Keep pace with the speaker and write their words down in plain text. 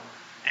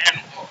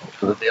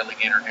to the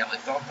DaleyGator Daily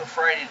Thought, the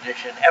Friday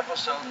edition,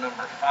 episode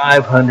number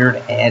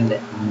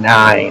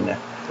 509.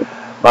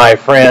 My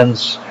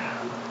friends,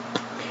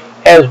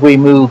 as we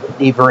move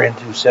deeper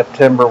into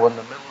September, we're in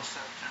the middle of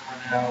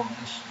September now,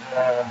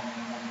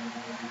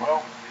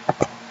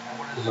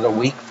 what is it, a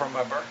week from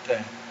my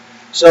birthday?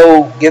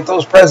 So get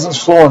those presents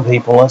flowing,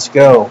 people. Let's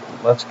go.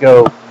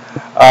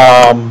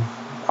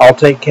 I'll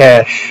take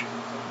cash.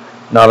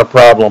 Not a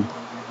problem.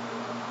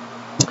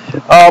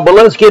 But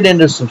let's get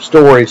into some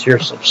stories here,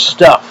 some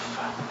stuff.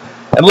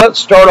 And let's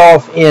start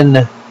off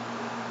in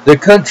the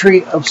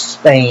country of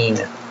Spain,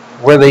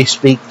 where they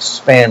speak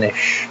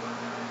Spanish,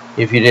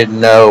 if you didn't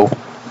know.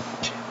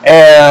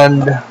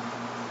 And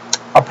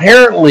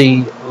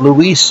apparently,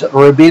 Luis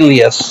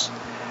Rubiales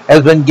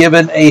has been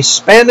given a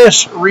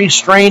Spanish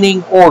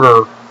restraining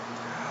order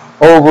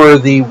over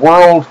the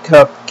World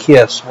Cup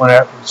kiss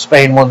when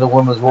Spain won the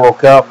Women's World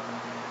Cup.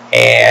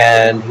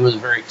 And he was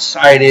very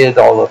excited.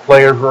 All the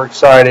players were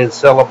excited,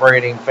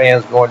 celebrating,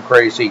 fans going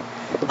crazy.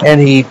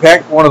 And he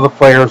pecked one of the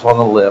players on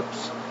the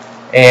lips.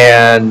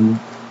 And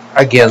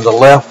again, the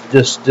left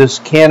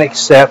just can't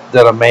accept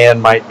that a man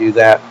might do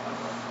that.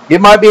 It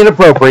might be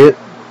inappropriate,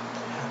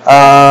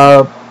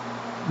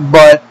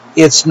 but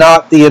it's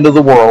not the end of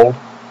the world.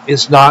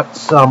 It's not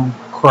some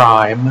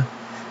crime.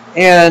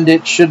 And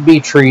it should be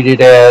treated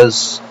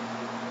as,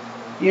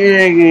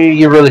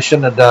 you really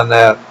shouldn't have done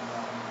that.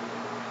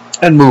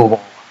 And move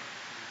on.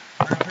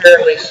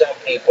 Apparently some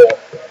people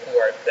who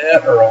are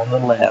better on the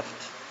left.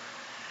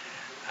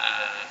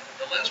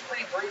 The left's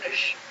pretty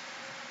brutish.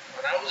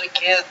 When I was a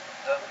kid,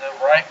 the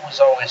right was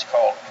always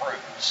called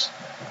prudes.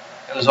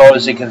 It was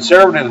always the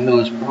conservative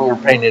who were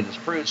painted as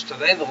prudes.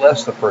 Today the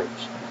left's the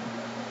prudes.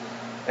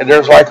 And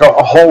there's like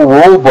a whole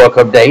rule book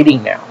of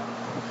dating now.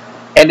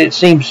 And it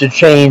seems to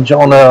change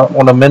on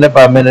a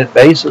minute-by-minute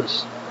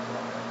basis.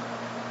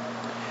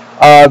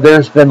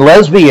 There's been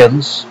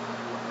lesbians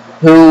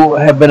who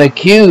have been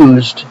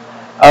accused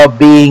of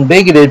being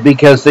bigoted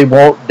because they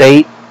won't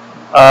date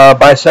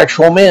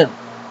bisexual men.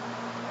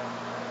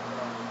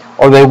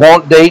 Or they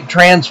won't date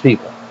trans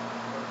people.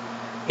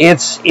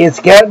 It's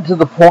gotten to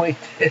the point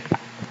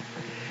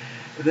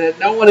that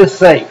no one is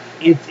safe.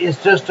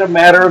 It's just a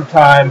matter of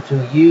time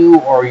till you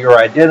or your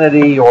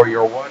identity or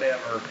your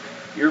whatever,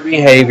 your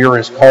behavior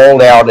is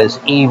called out as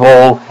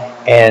evil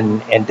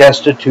and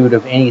destitute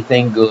of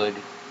anything good.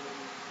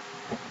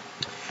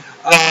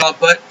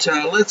 But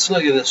let's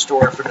look at this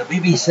story from the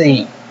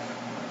BBC.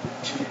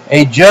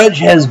 A judge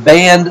has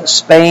banned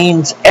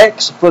Spain's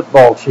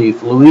ex-football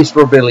chief, Luis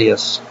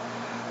Rubiales,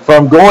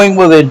 from going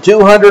within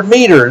 200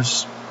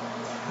 meters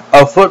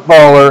of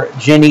footballer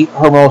Jenny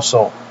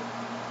Hermoso.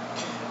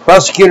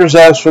 Prosecutors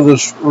asked for the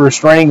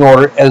restraining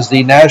order as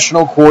the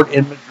National Court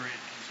in Madrid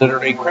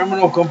considered a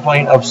criminal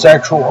complaint of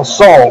sexual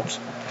assault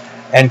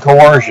and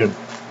coercion.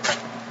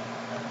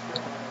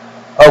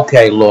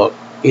 Okay, look,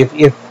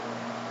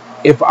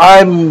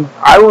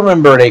 I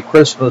remember at a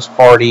Christmas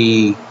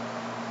party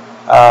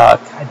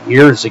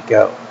years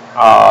ago,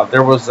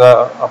 there was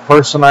a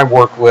person I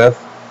worked with,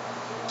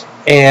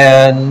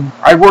 and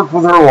I worked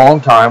with her a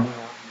long time. We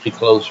weren't really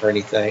close or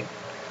anything,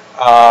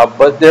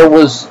 but there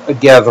was a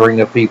gathering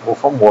of people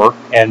from work,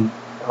 and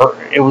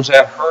it was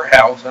at her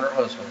house and her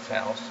husband's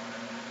house.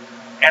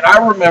 And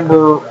I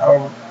remember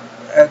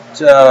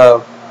at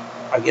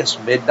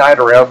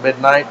around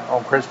midnight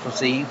on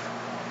Christmas Eve,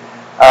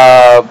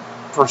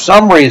 for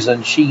some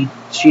reason, she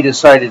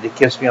decided to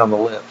kiss me on the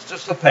lips.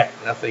 Just a peck,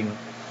 nothing.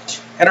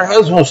 And her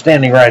husband was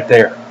standing right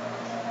there.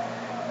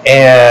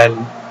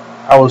 And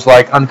I was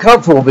like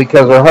uncomfortable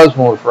because her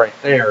husband was right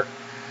there.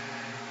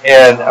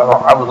 And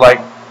I was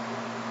like,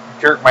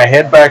 jerk my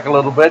head back a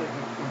little bit.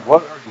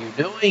 What are you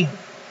doing?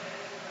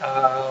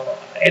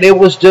 And it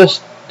was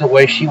just the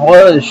way she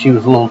was. She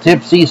was a little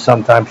tipsy.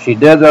 Sometimes she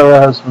did,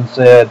 her husband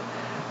said.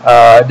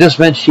 It just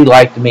meant she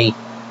liked me.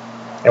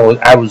 And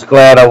I was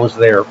glad I was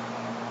there.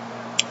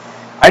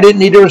 I didn't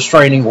need a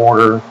restraining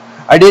order.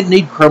 I didn't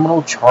need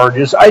criminal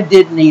charges. I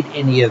didn't need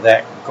any of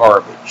that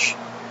garbage.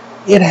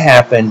 It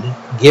happened.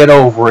 Get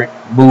over it.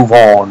 Move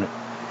on.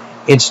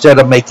 Instead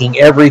of making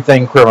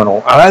everything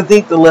criminal. And I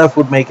think the left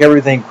would make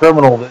everything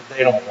criminal that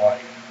they don't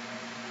like.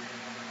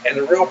 And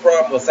the real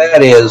problem with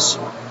that is,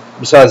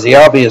 besides the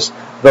obvious,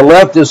 the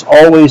left is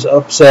always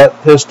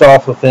upset, pissed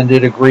off,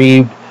 offended,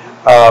 aggrieved,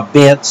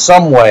 bent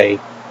some way,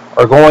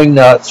 or going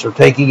nuts, or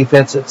taking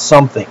offense at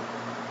something.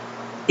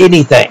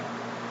 Anything.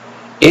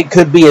 It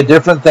could be a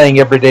different thing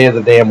every day of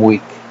the damn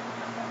week.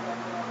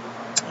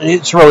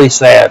 It's really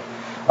sad.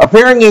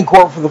 Appearing in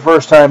court for the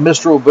first time,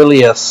 Mr.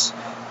 Rubiales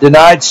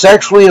denied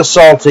sexually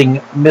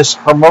assaulting Miss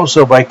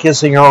Hermoso by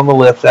kissing her on the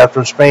lips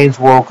after Spain's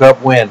World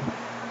Cup win.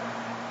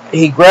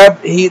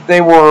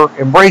 They were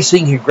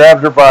embracing. He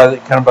grabbed her by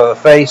the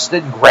face.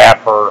 Didn't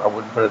grab her, I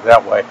wouldn't put it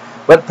that way,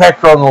 but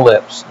pecked her on the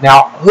lips.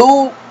 Now,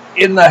 who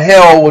in the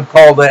hell would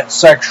call that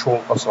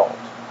sexual assault?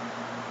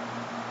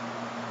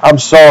 I'm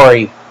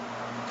sorry.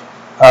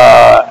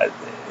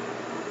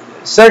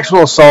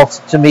 Sexual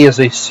assault to me is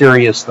a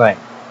serious thing.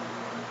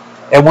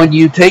 And when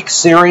you take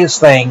serious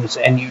things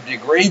and you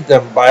degrade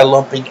them by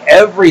lumping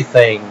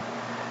everything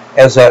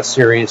as that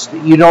serious,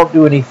 you don't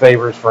do any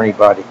favors for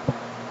anybody.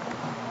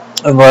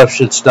 And love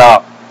should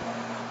stop.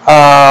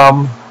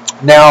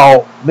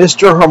 Now,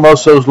 Mr.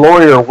 Hermoso's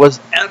lawyer was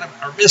adamant,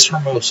 or Miss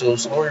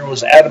Hermoso's lawyer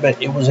was adamant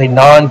it was a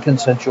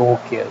non-consensual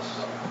kiss.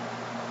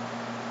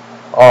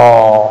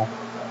 Oh,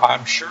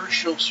 I'm sure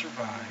she'll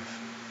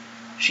survive.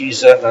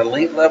 She's an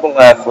elite level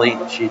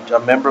athlete. She's a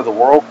member of the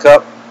World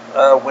Cup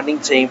winning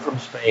team from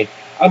Spain.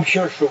 I'm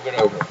sure she'll get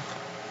over it.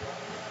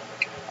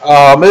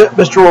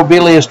 Mr.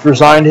 Robilius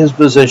resigned his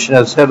position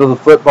as head of the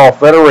Football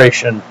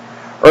Federation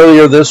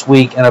earlier this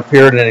week and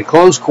appeared in a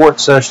closed court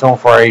session on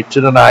Friday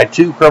to deny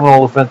 2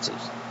 criminal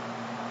offenses.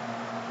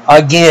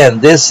 Again,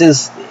 this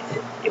is,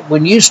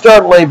 when you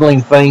start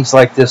labeling things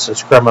like this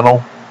as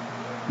criminal,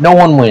 no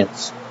one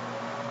wins.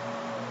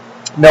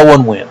 No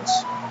one wins.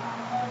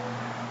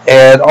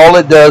 And all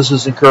it does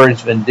is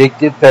encourage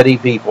vindictive, petty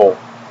people.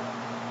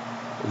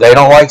 They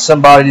don't like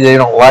somebody, they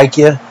don't like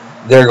you,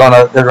 they're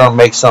gonna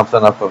make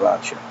something up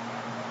about you.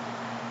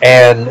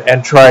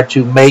 And try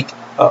to make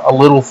a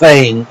little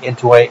thing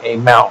into a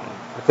mountain.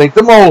 Take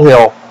the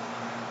molehill,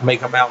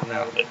 make a mountain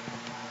out of it.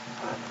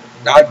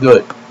 Not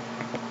good.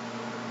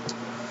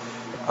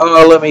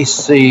 Let me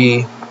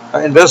see.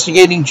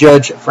 Investigating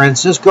Judge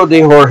Francisco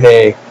de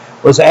Jorge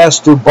was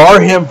asked to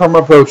bar him from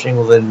approaching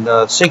within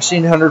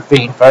 1,600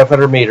 feet,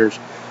 500 meters,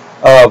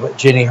 of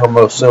Jenny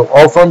Hermoso,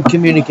 or from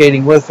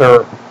communicating with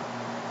her.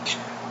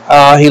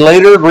 He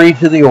later agreed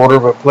to the order,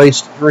 but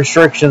placed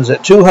restrictions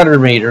at 200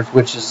 meters,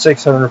 which is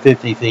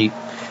 650 feet,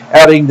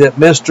 adding that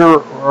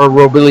Mr.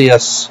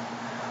 Robilius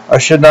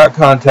should not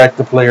contact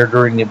the player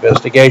during the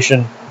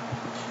investigation.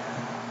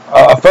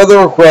 A further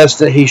request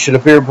that he should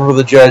appear before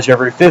the judge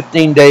every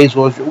 15 days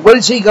was, what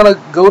is he going to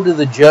go to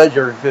the judge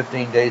every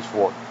 15 days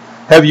for?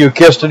 Have you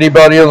kissed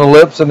anybody on the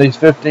lips in these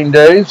 15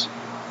 days?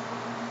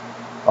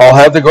 I'll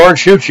have the guard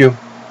shoot you.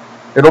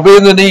 It'll be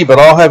in the knee, but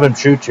I'll have him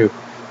shoot you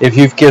if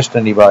you've kissed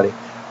anybody.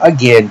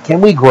 Again,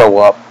 can we grow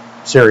up?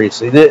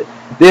 Seriously,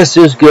 this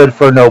is good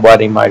for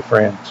nobody, my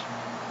friends.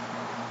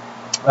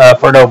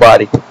 For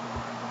nobody.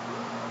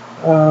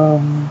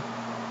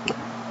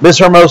 Miss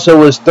Hermoso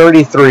was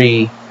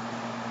 33.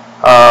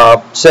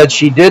 Said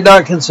she did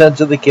not consent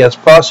to the kiss.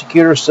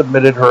 Prosecutors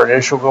submitted her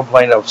initial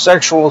complaint of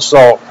sexual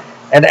assault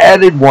and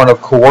added one of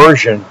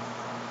coercion,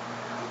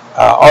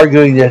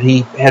 arguing that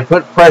he had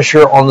put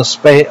pressure on the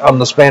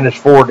Spanish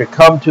forward to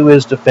come to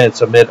his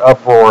defense amid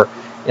uproar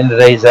in the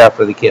days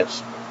after the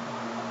kiss.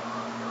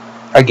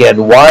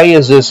 Again, why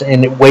is this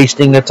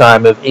wasting the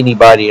time of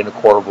anybody in a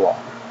court of law?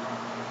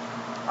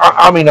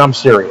 I mean, I'm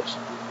serious.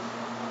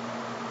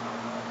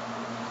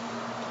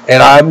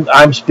 And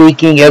I'm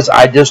speaking as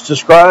I just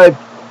described.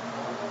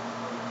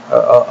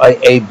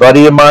 A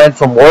buddy of mine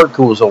from work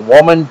who was a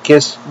woman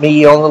kissed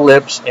me on the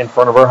lips in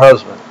front of her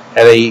husband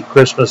at a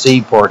Christmas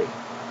Eve party.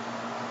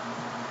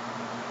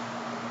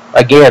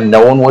 Again,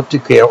 no one went to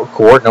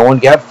court, no one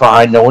got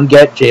fined, no one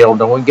got jailed,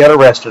 no one got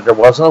arrested, there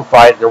wasn't a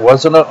fight, there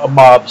wasn't a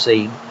mob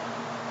scene.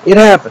 It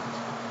happened.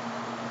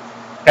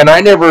 And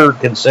I never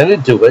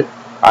consented to it.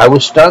 I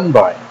was stunned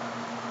by it.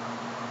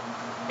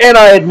 And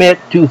I admit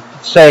to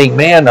saying,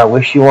 man, I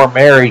wish you weren't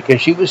married,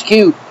 because she was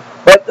cute.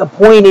 But the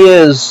point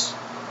is,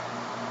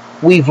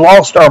 we've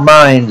lost our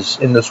minds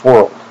in this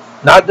world.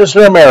 Not just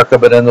in America,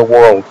 but in the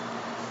world.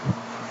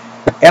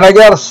 And I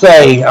gotta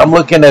say, I'm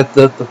looking at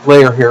the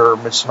player here,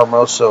 Miss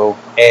Hermoso,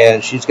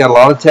 and she's got a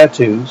lot of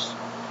tattoos.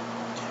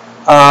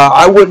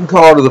 I wouldn't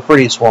call her the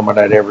prettiest woman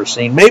I'd ever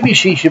seen. Maybe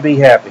she should be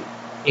happy.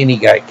 Any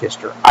guy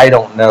kissed her. I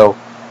don't know.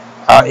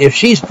 If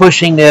she's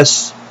pushing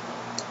this,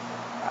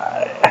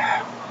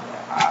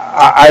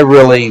 I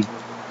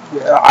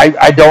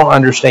don't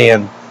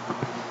understand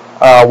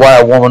why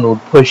a woman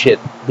would push it,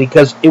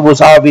 because it was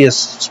obvious,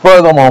 spur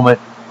of the moment.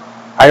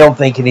 I don't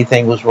think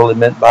anything was really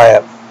meant by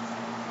it.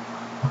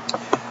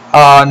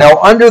 Now,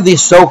 under the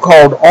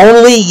so-called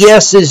only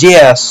yes is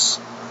yes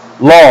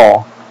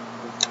law,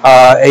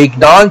 a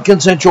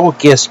non-consensual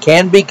kiss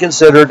can be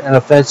considered an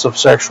offense of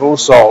sexual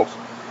assault.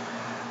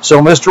 So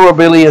Mr.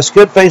 Robilius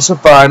could face a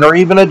fine or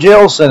even a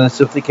jail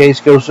sentence if the case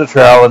goes to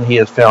trial and he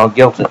is found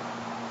guilty.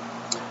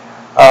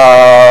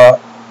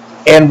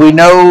 And we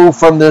know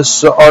from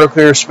this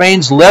article here,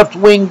 Spain's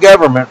left-wing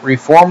government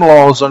reformed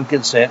laws on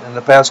consent in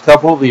the past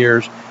couple of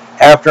years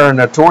after a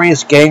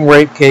notorious gang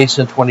rape case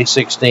in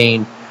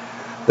 2016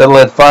 that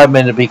led 5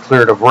 men to be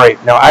cleared of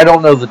rape. Now, I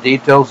don't know the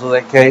details of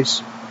that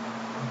case,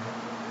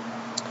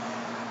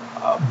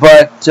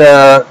 but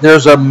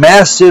there's a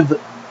massive,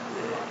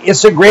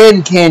 it's a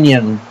Grand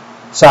Canyon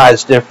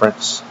size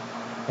difference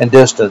in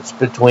distance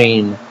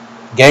between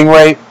gang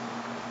rape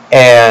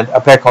and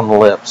a peck on the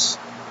lips.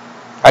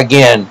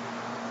 Again,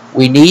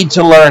 we need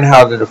to learn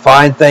how to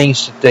define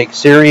things, to take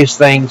serious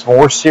things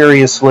more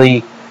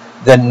seriously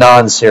than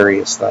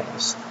non-serious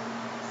things.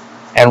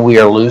 And we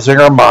are losing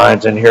our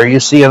minds. And here you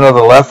see another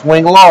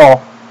left-wing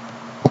law.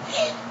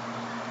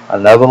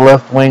 Another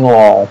left-wing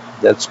law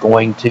that's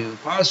going to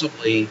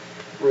possibly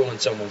ruin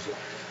someone's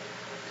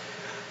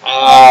life.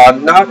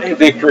 Not a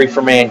victory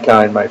for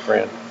mankind, my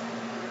friend.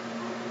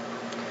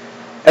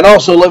 And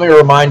also, let me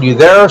remind you,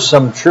 there are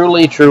some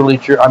truly, truly,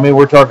 true. I mean,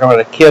 we're talking about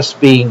a kiss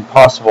being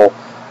possible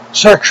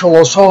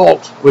sexual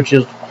assault, which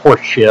is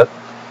horseshit.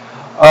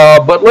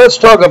 But let's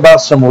talk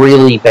about some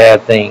really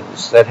bad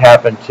things that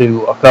happened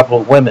to a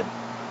couple of women.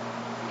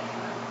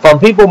 From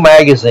People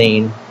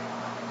magazine,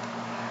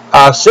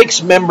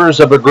 6 members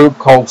of a group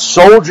called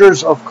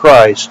Soldiers of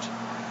Christ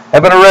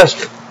have been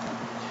arrested.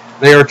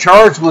 They are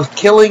charged with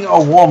killing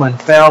a woman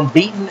found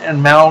beaten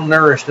and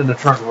malnourished in the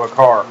trunk of a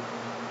car.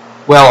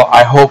 Well,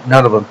 I hope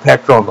none of them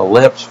pecked her on the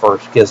lips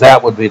first, because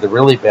that would be the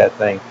really bad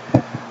thing.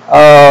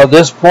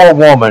 This poor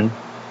woman,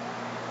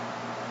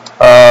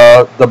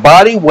 the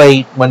body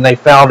weight when they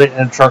found it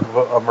in the trunk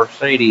of a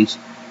Mercedes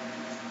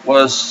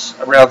was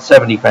around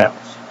 70 pounds.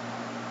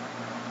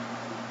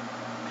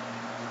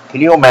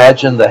 Can you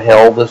imagine the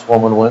hell this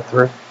woman went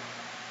through?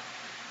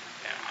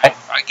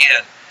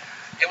 Again,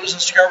 it was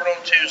discovered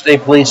on Tuesday,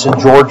 police in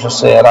Georgia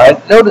said.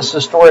 I noticed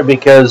the story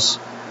because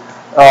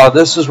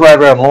this is right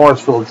around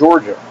Lawrenceville,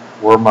 Georgia,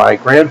 where my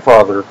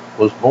grandfather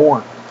was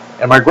born.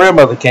 And my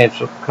grandmother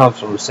comes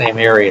from the same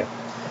area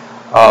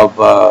of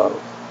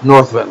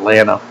north of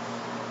Atlanta.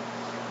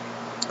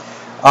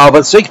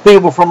 But 6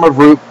 people from a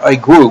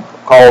group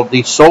called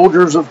the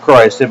Soldiers of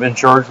Christ have been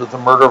charged with the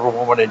murder of a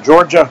woman in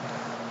Georgia.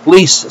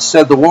 Police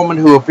said the woman,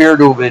 who appeared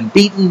to have been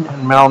beaten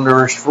and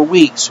malnourished for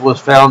weeks, was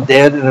found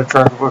dead in the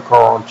trunk of a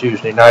car on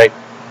Tuesday night.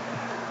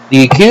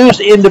 The accused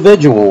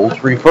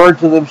individuals referred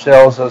to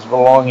themselves as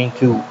belonging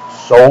to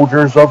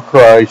Soldiers of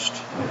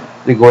Christ,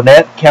 the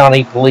Gwinnett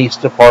County Police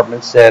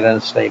Department said in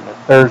a statement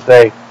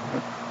Thursday.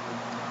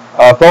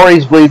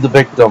 Authorities believe the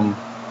victim,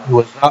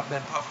 who has not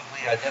been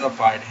publicly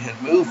identified,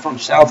 had moved from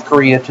South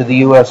Korea to the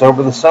U.S.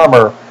 over the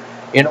summer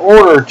in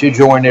order to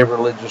join a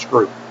religious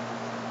group.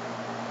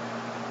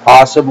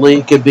 Possibly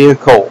it could be a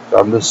cult.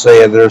 I'm just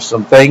saying there's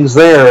some things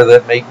there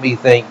that make me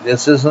think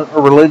this isn't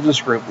a religious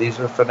group. These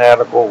are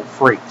fanatical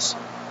freaks.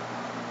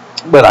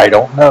 But I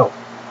don't know.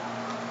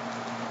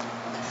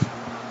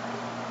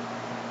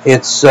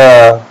 It's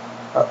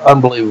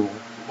unbelievable.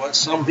 What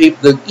some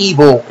people, the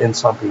evil in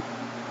some people.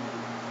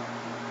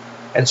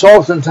 And so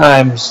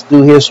oftentimes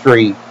through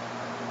history,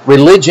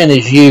 religion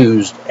is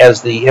used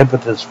as the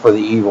impetus for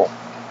the evil.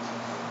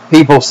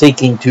 People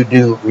seeking to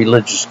do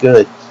religious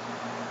good.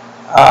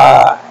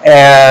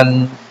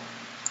 And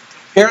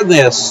compare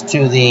this to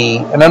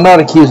and I'm not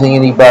accusing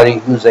anybody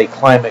who's a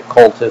climate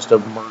cultist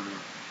of murder,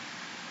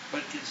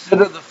 but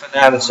consider the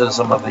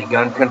fanaticism of the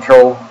gun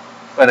control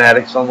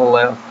fanatics on the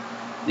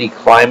left, the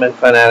climate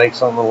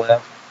fanatics on the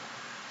left.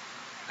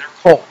 They're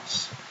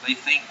cults. They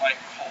think like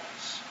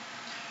cults.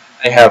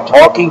 They have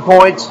talking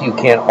points. You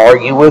can't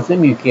argue with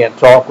them. You can't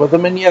talk with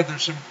them. And yet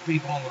there's some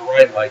people on the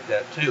right like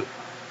that too.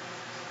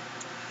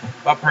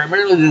 But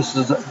primarily this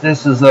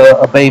is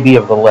a baby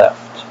of the left,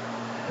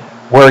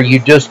 where you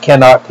just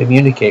cannot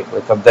communicate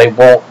with them. They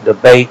won't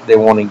debate. They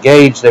won't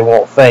engage. They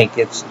won't think.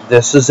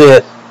 This is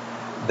it.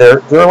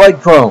 They're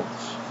like drones.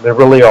 They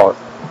really are.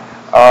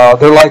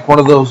 They're like one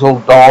of those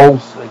old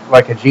dolls,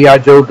 like a G.I.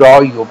 Joe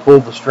doll. You would pull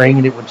the string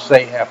and it would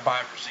have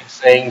 5 or 6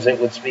 sayings it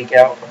would speak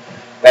out.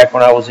 Back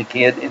when I was a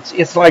kid,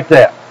 it's like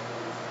that.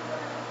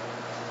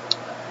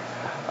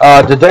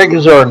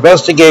 Detectives are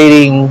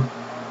investigating.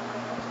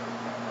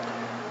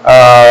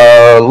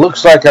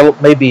 Looks like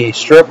maybe a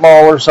strip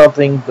mall or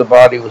something. The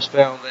body was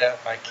found at.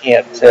 I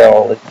can't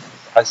tell.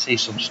 I see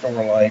some store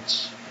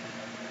lights.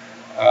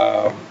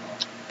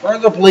 Per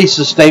the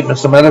police's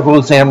statements, the medical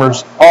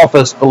examiner's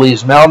office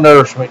believes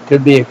malnourishment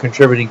could be a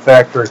contributing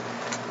factor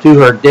to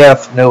her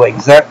death. No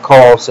exact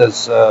cause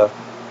has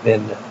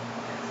been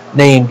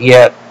named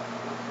yet.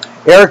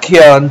 Eric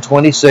Hyun,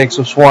 26,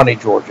 of Swanee,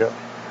 Georgia.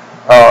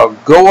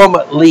 Goam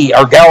Lee,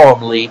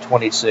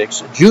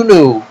 26.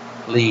 Junu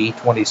Lee,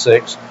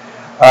 26.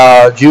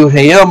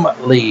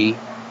 Juhaim Lee,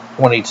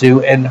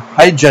 22, and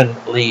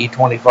Hyjin Lee,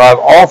 25,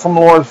 all from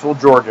Lawrenceville,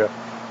 Georgia,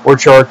 were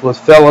charged with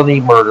felony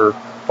murder,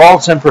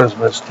 false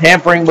imprisonment,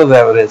 tampering with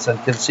evidence,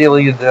 and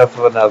concealing the death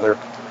of another.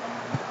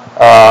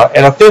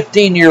 And a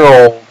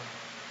 15-year-old,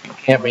 who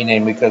can't be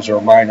named because they're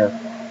a minor,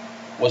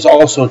 was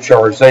also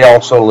charged. They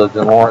also lived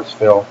in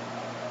Lawrenceville.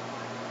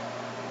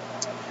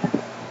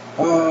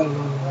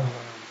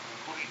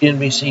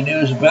 NBC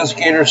News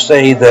investigators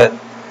say that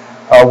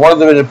one of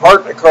them had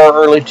parked a car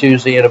early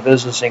Tuesday at a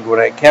business in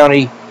Gwinnett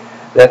County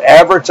that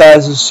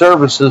advertises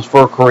services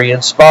for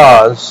Korean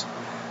spas.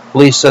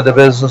 Police said the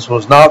business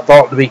was not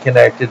thought to be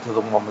connected to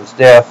the woman's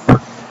death.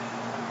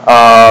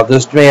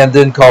 This man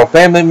then called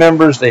family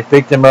members. They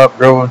picked him up,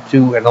 drove him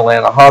to an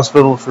Atlanta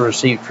hospital to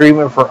receive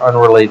treatment for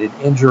unrelated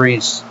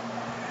injuries.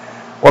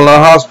 While in the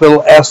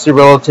hospital, asked the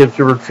relative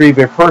to retrieve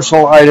a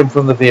personal item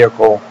from the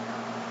vehicle,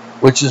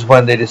 which is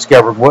when they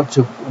discovered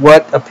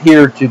what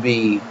appeared to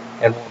be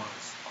and was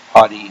a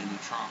body in the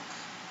trunk.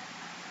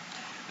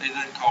 They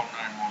then called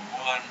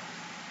 911.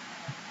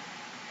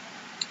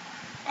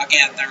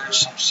 Again, there are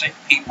some sick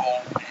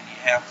people, and you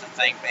have to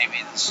think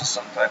maybe this is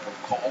some type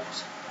of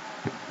cult.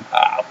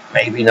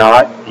 Maybe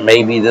not.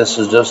 Maybe this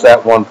is just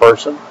that one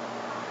person.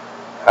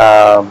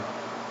 Um,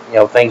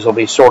 things will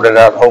be sorted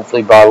out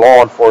hopefully by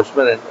law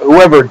enforcement, and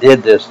whoever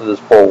did this to this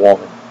poor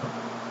woman,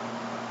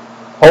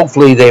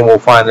 hopefully they will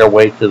find their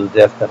way to the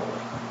death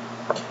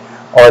penalty,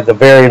 or at the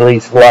very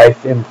least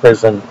life in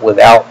prison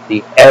without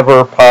the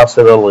ever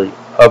possibility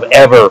of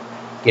ever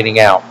getting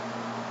out.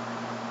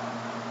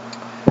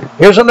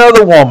 Here's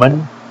another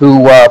woman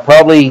who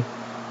probably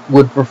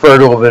would prefer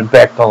to have been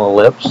pecked on the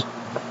lips.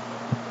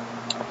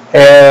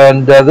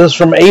 And this is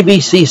from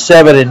ABC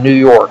 7 in New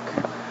York.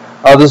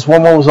 This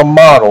woman was a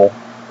model,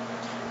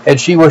 and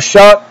she was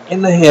shot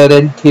in the head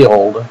and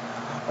killed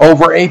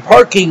over a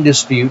parking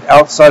dispute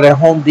outside a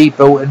Home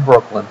Depot in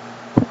Brooklyn.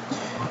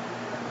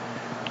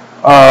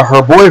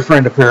 Her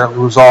boyfriend apparently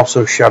was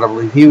also shot. I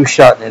believe he was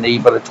shot in the knee,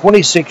 but a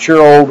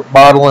 26-year-old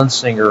model and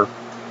singer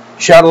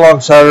shot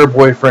alongside her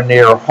boyfriend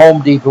near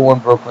Home Depot in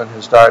Brooklyn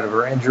has died of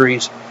her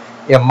injuries.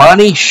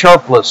 Imani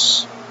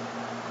Sharpless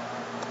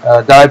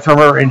died from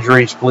her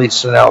injuries,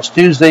 police announced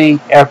Tuesday,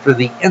 after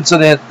the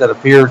incident that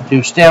appeared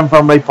to stem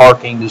from a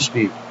parking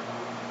dispute.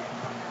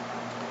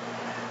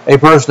 A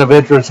person of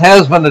interest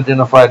has been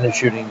identified in the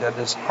shooting that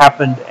has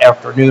happened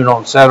afternoon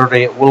on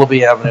Saturday at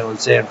Willoughby Avenue and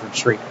Sanford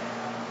Street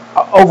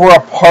over a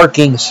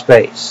parking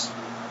space.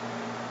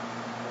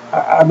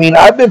 I mean,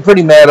 I've been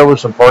pretty mad over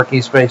some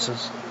parking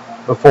spaces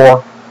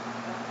before.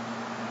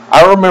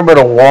 I remember at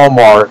a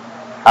Walmart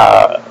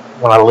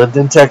when I lived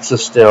in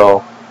Texas still,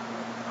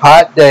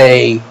 hot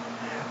day,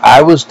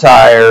 I was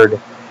tired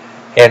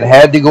and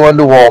had to go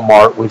into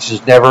Walmart, which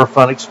is never a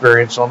fun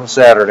experience on a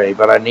Saturday,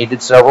 but I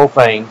needed several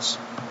things.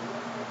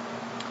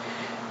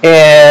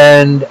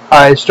 And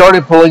I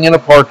started pulling in a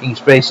parking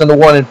space, and the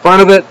one in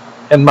front of it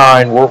and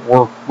mine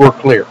were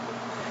clear.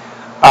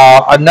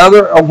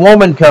 A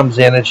woman comes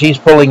in, and she's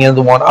pulling in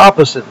the one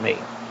opposite me.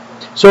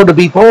 So to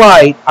be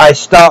polite, I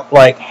stopped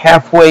like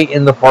halfway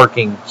in the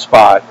parking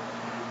spot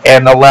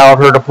and allowed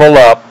her to pull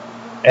up,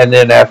 and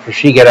then after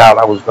she got out,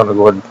 I was going to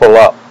go ahead and pull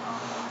up.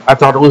 I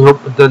thought it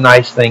was the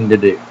nice thing to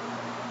do.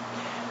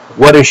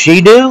 What does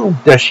she do?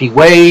 Does she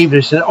wave?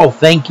 Does she say, oh,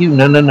 thank you?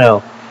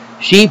 No.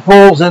 She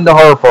pulls into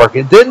her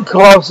parking, then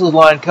crosses the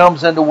line,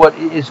 comes into what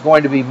is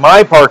going to be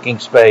my parking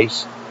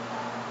space,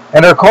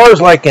 and her car is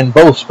like in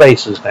both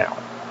spaces now.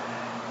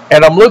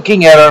 And I'm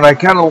looking at her, and I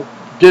kind of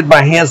did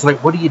my hands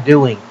like, what are you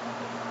doing?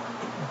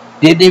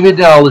 Didn't even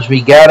acknowledge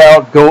me, got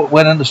out,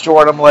 went in the store,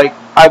 and I'm like,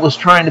 I was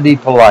trying to be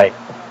polite.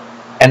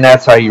 And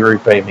that's how you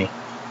repay me.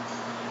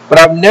 But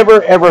I've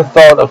never ever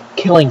thought of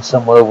killing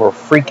someone over a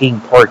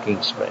freaking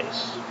parking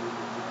space.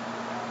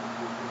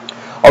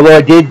 Although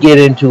I did get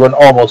into an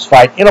almost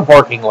fight in a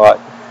parking lot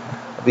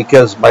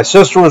because my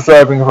sister was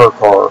driving her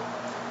car.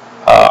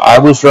 I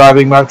was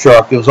driving my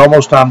truck. It was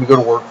almost time to go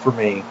to work for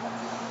me.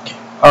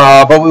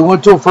 But we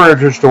went to a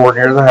furniture store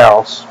near the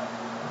house.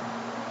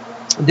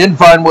 Didn't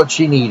find what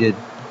she needed.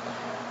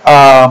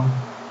 But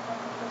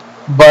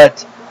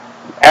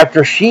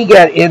after she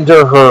got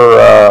into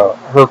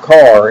her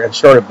car and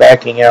started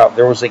backing out,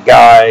 there was a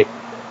guy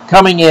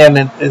coming in,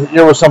 and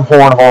there was some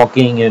horn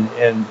honking,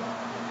 and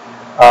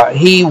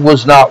he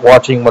was not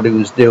watching what he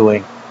was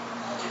doing.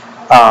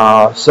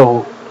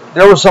 So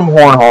there was some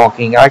horn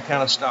honking. I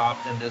kind of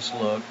stopped and just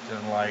looked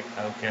and like,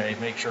 okay,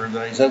 make sure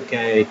everybody's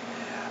okay.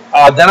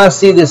 Then I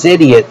see this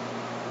idiot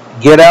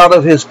get out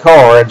of his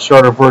car and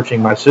start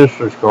approaching my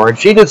sister's car, and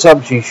she did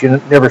something she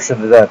never should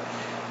have done.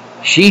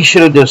 She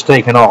should have just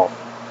taken off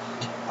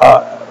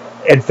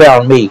and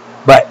found me.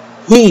 But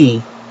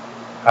she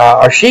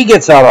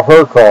gets out of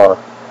her car,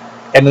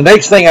 and the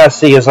next thing I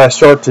see is I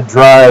start to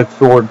drive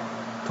toward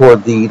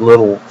the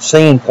little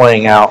scene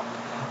playing out.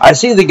 I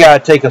see the guy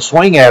take a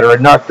swing at her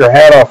and knock her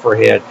hat off her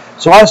head.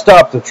 So I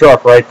stop the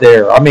truck right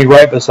there. I mean,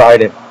 right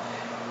beside him.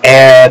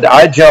 And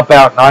I jump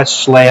out and I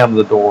slam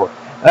the door.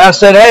 And I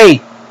said,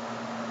 hey.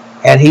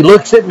 And he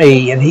looks at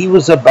me, and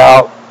he's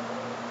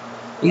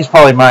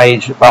probably my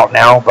age about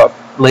now, about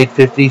late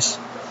 50s.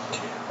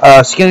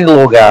 Skinny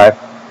little guy.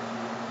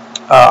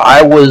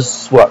 I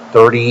was,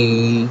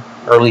 30,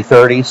 early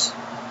 30s.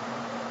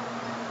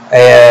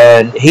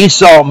 And he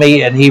saw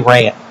me, and he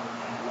ran.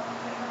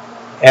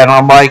 And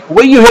I'm like,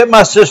 what you hit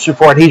my sister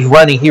for? And he's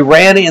running. He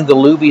ran in the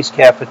Luby's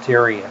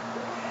cafeteria.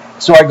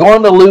 So I go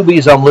into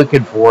Luby's, I'm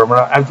looking for him.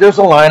 And there's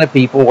a line of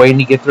people waiting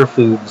to get their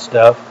food and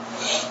stuff.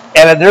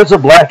 And there's a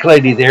black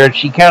lady there, and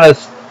she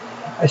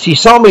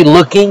saw me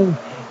looking,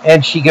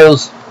 and she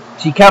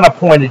kind of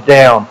pointed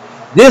down.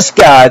 This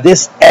guy,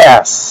 this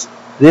ass,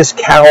 this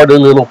cowardly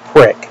little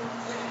prick,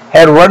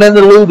 had run into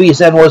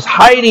Luby's and was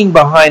hiding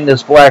behind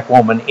this black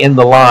woman in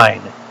the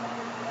line.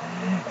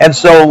 And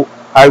so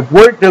I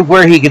worked to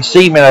where he could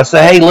see me, and I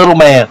said, hey, little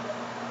man,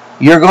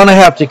 you're going to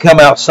have to come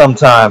out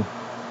sometime.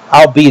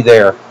 I'll be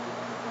there.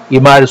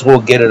 You might as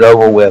well get it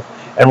over with,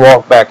 and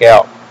walk back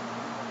out.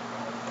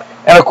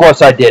 And of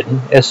course I didn't.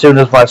 As soon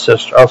as my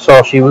sister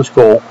saw she was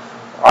cool,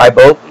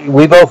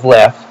 we both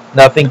left.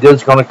 Nothing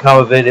good's going to come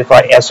of it if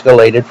I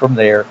escalated from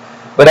there.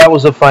 But that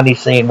was a funny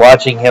scene,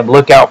 watching him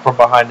look out from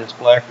behind this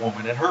black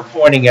woman and her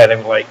pointing at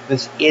him like,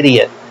 this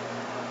idiot,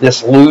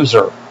 this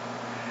loser.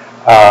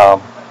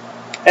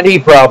 And he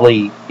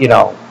probably,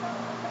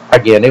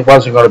 Again, it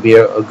wasn't going to be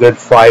a good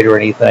fight or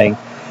anything.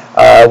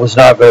 It was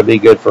not going to be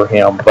good for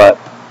him, but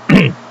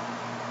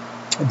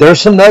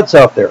there's some nuts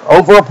out there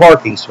over a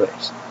parking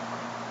space.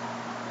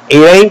 It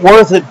ain't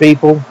worth it,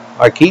 people.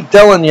 I keep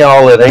telling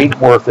y'all it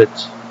ain't worth it.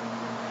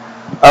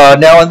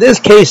 Now, in this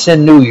case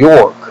in New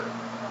York,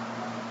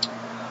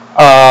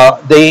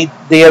 they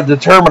have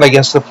determined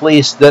against the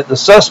police that the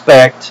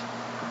suspect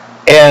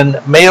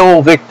and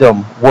male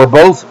victim were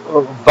both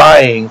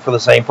vying for the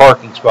same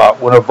parking spot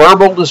when a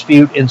verbal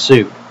dispute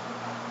ensued,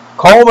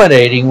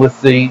 culminating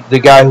with the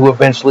guy who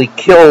eventually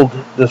killed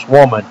this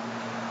woman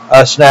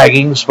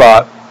snagging the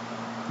spot.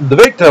 The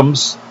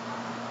victims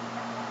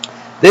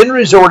then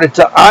resorted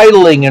to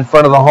idling in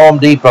front of the Home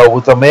Depot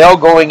with the male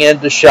going in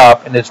to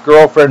shop and his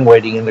girlfriend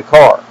waiting in the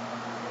car.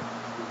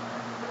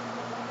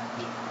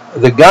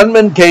 The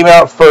gunman came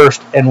out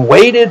first and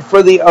waited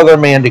for the other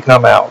man to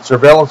come out.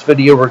 Surveillance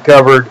video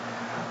recovered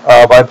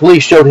by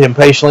police showed him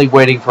patiently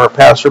waiting for a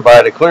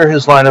passerby to clear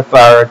his line of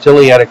fire until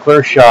he had a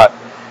clear shot.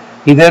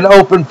 He then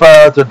opened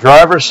fire at the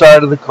driver's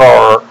side of the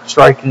car,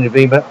 striking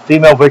the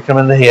female victim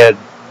in the head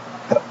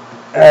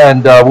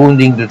and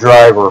wounding the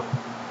driver.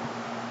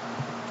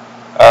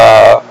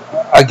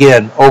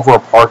 Again, over a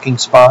parking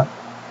spot.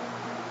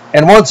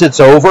 And once it's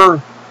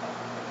over,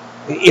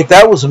 if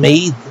that was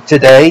me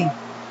today,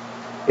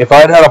 if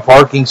I'd had a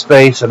parking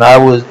space and I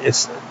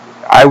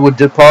would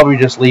probably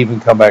just leave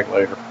and come back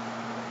later.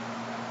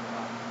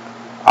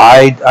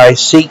 I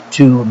seek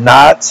to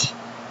not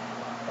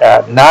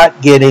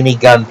get any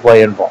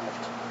gunplay involved.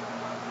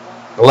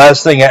 The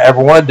last thing I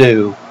ever want to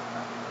do,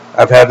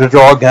 I've had to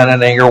draw a gun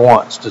in anger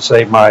once to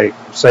save my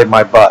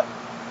butt.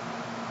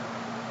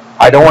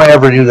 I don't want to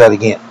ever do that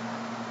again.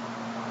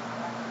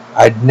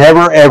 I'd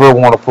never ever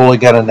want to pull a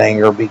gun in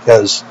anger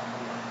because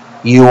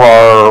you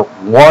are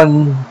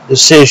one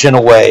decision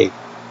away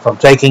from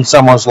taking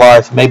someone's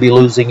life, maybe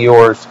losing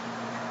yours.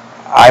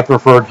 I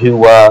prefer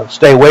to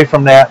stay away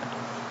from that.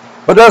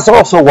 But that's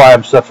also why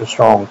I'm such a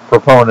strong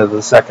proponent of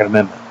the Second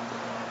Amendment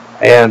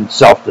and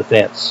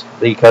self-defense,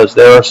 because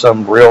there are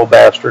some real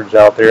bastards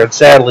out there. And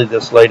sadly,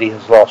 this lady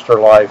has lost her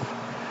life.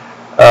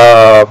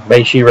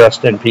 May she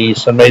rest in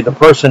peace. And may the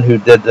person who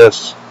did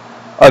this,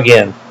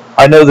 again,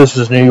 I know this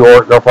is New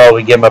York. They'll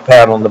probably give him a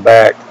pat on the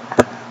back.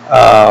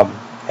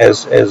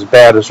 As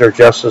bad as their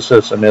justice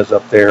system is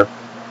up there.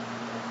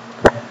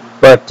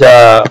 But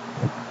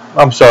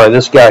I'm sorry,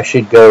 this guy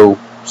should go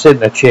sit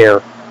in a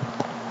chair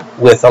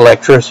with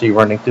electricity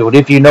running through it,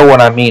 if you know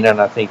what I mean, and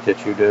I think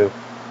that you do.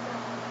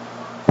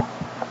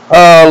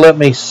 Let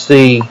me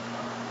see.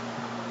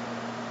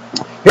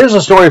 Here's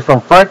a story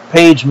from Front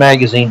Page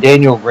Magazine.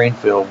 Daniel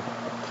Greenfield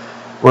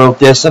wrote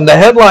this, and the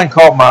headline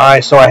caught my eye,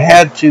 so I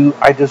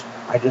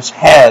just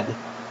had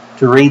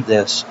to read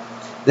this.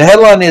 The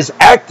headline is,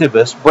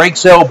 Activist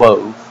Breaks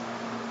Elbow,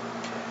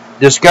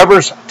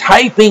 Discovers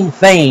Typing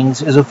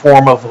Things is a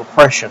Form of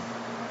Oppression.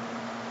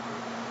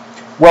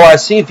 Well, I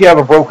see if you have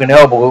a broken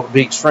elbow, it would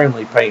be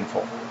extremely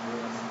painful.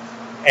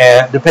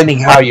 And depending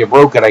how you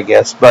broke it, I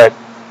guess. But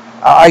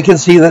I can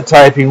see that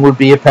typing would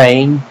be a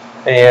pain,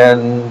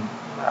 and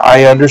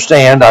I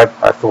understand.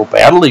 I feel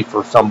badly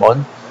for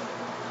someone.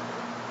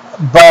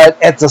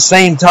 But at the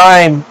same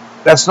time,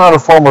 that's not a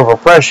form of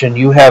oppression.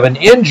 You have an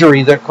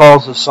injury that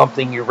causes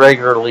something you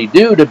regularly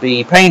do to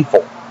be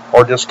painful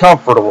or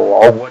discomfortable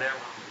or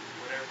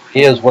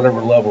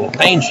whatever level of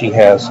pain she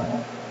has.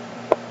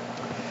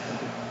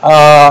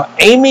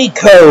 Amy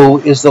Coe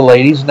is the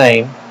lady's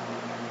name.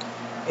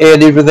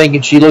 And if you're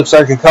thinking she looks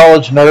like a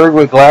college nerd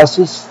with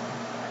glasses,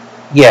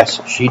 yes,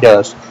 she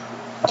does.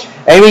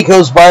 Amy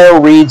Coe's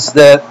bio reads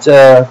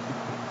that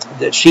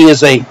she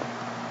is a,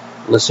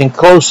 listen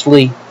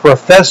closely,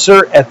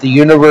 professor at the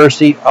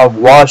University of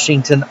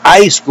Washington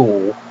I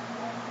School.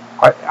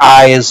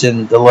 I is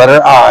in the letter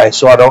I,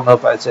 so I don't know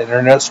if that's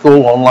internet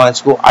school, online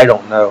school, I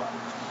don't know.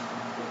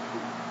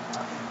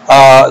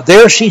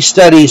 There she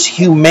studies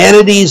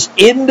humanity's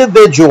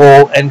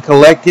individual and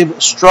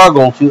collective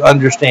struggle to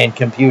understand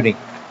computing.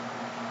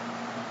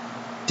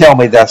 Tell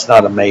me that's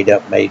not a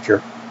made-up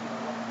major.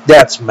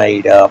 That's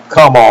made up.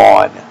 Come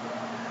on.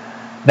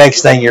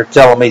 Next thing you're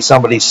telling me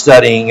somebody's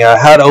studying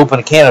how to open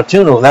a can of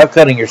tuna without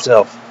cutting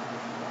yourself.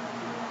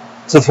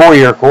 It's a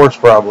 4-year course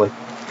probably.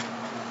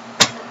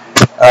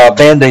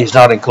 Band-Aids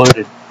not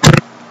included.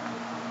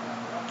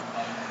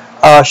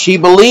 She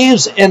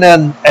believes in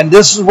and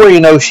this is where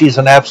you know she's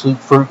an absolute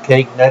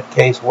fruitcake,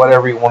 nutcase,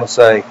 whatever you want to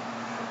say.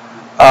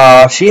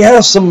 She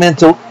has some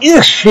mental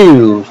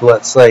issues,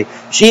 let's say.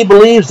 She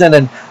believes in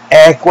an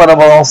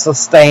equitable,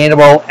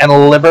 sustainable, and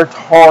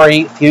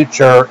liberatory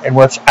future in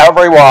which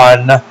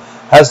everyone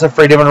has the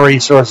freedom and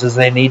resources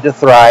they need to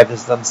thrive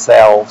as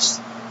themselves.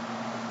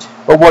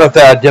 But what if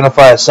they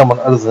identify as someone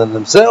other than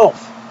themselves?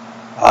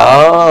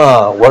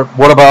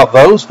 What about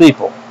those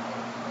people?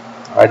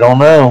 I don't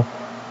know.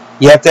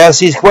 You have to ask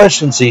these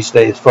questions these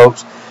days,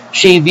 folks.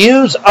 She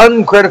views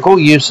uncritical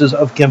uses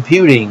of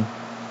computing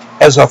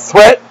as a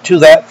threat to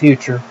that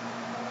future.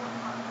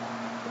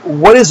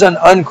 What is an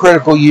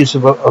uncritical use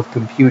of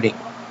computing?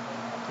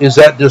 Is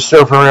that just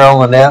surfing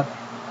around on the net?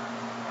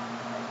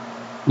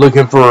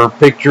 looking for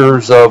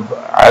pictures of,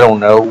 I don't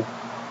know,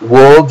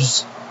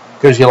 wolves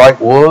because you like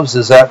wolves.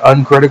 Is that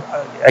uncritical?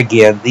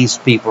 Again, these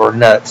people are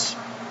nuts.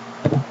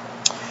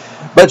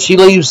 But she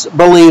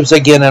believes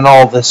again in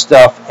all this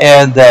stuff,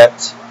 and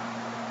that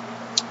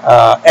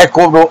an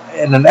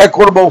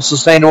equitable,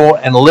 sustainable,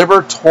 and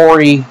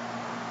liberatory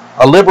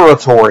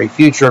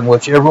future in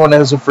which everyone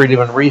has the freedom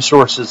and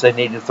resources they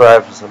need to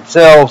thrive as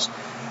themselves,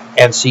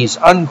 and sees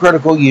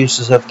uncritical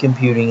uses of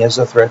computing as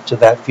a threat to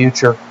that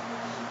future.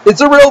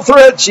 It's a real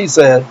threat, she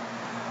said,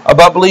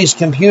 but believes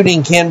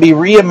computing can be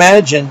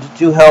reimagined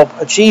to help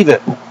achieve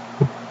it.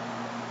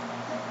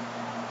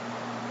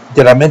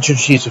 Did I mention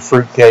she's a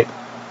fruitcake?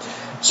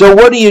 So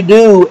what do you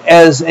do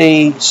as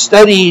a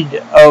studied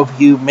of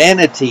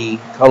humanity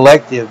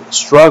collective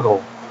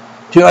struggle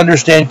to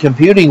understand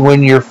computing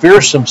when your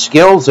fearsome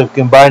skills of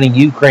combining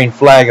Ukraine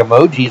flag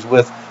emojis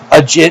with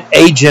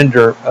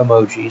agender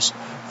emojis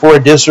for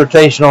a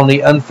dissertation on the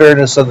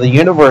unfairness of the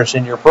universe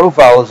in your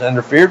profile is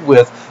interfered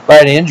with by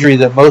an injury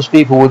that most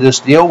people would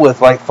just deal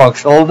with like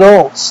functional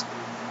adults?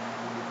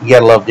 You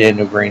gotta love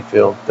Daniel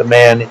Greenfield. The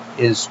man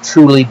is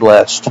truly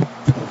blessed.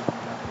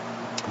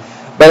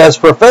 But as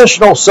a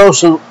professional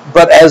social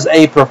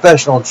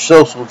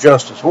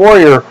justice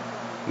warrior,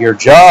 your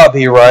job,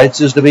 he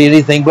writes, is to be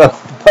anything but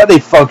a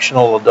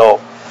functional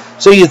adult.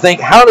 So you think,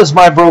 how does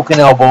my broken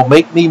elbow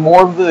make me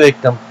more of a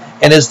victim?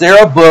 And is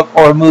there a book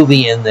or a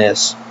movie in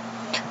this,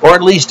 or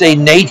at least a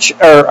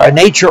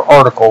Nature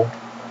article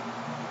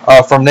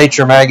from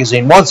Nature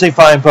magazine? Once a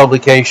fine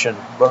publication,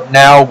 but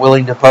now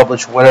willing to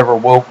publish whatever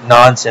woke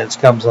nonsense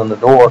comes on the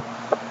door.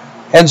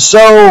 And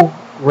so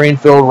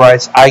Greenfield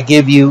writes, I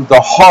give you the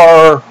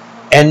horror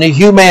and the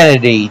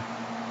humanity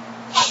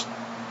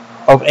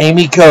of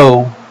Amy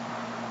Coe,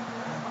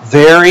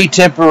 very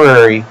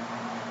temporary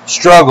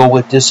struggle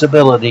with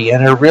disability,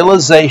 and her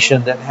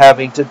realization that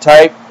having to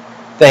type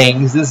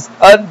things is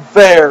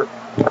unfair.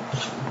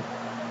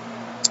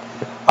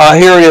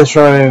 Here it is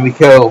from Amy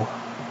Coe.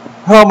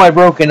 How my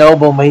broken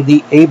elbow made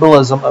the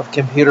ableism of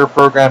computer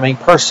programming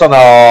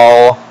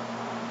personal.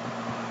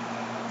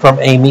 From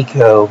Amy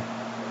Coe.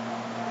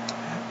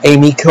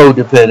 Amy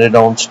codepended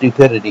on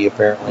stupidity,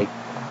 apparently.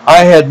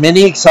 I had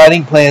many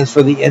exciting plans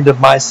for the end of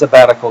my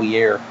sabbatical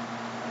year.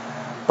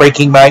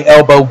 Breaking my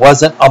elbow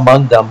wasn't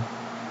among them.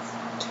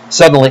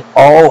 Suddenly,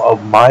 all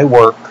of my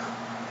work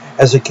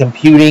as a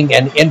computing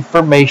and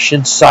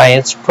information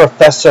science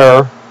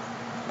professor.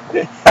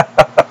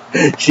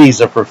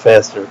 She's a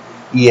professor.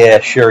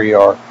 Yeah, sure you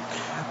are.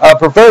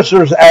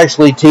 Professors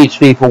actually teach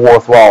people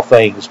worthwhile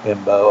things,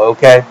 bimbo,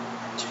 okay?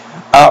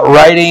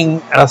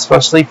 Writing, and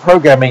especially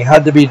programming,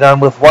 had to be done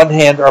with one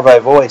hand or by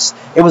voice.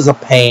 It was a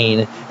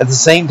pain. At the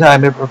same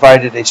time, it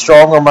provided a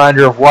strong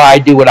reminder of why I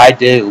do what I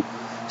do.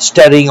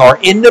 Studying our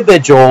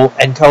individual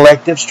and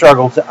collective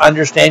struggle to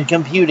understand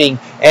computing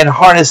and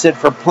harness it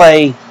for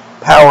play,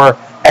 power,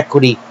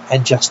 equity,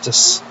 and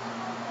justice.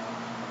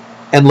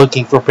 And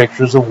looking for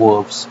pictures of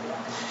wolves.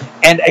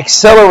 And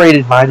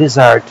accelerated my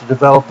desire to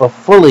develop a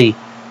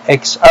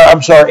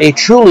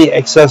truly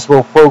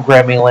accessible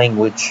programming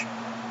language.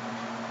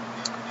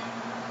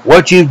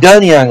 What you've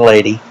done, young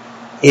lady,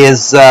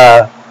 is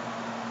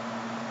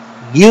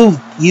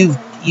you've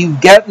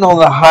gotten on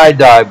the high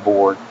dive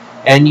board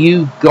and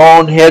you've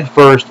gone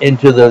headfirst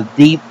into the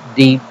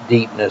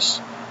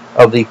deepness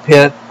of the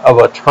pit of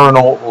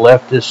eternal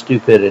leftist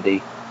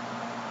stupidity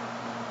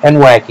and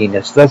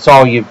wackiness. That's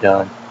all you've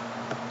done.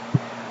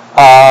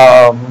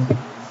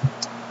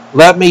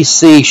 Let me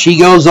see. She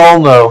goes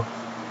on, though.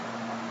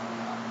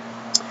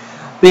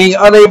 Being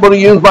unable to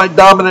use my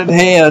dominant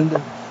hand.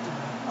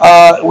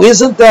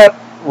 Isn't that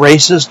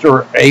racist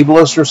or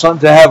ableist or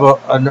something to have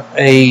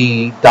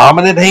a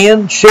dominant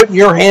hand? Shouldn't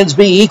your hands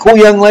be equal,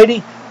 young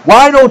lady?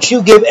 Why don't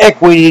you give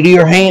equity to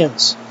your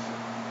hands?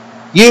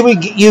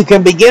 You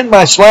can begin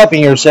by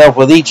slapping yourself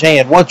with each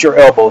hand once your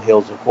elbow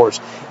heals, of course.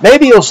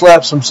 Maybe you'll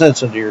slap some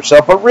sense into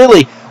yourself, but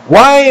really,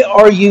 why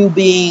are you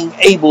being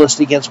ableist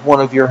against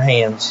one of your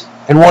hands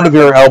and one of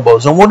your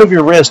elbows and one of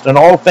your wrists and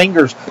all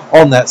fingers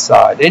on that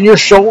side and your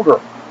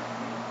shoulder?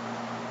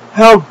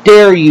 How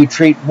dare you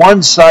treat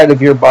one side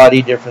of your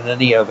body different than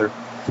the other,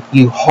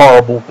 you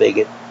horrible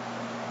bigot.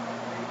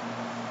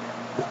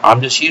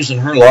 I'm just using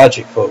her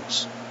logic,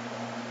 folks.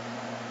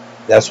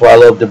 That's why I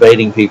love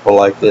debating people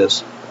like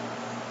this.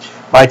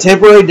 My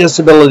temporary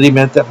disability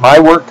meant that my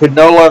work could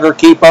no longer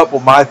keep up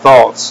with my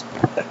thoughts.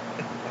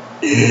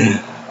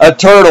 A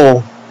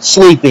turtle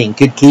sleeping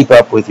could keep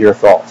up with your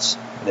thoughts,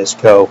 Miss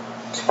Coe.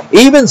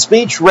 Even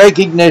speech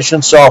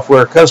recognition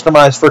software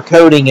customized for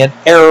coding and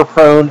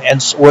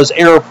was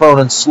error-prone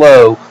and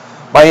slow.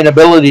 My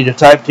inability to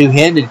type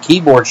two-handed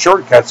keyboard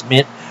shortcuts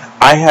meant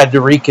I had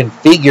to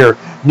reconfigure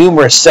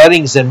numerous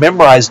settings and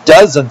memorize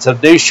dozens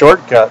of new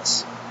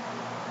shortcuts.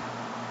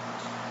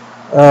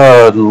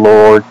 Oh,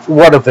 Lord,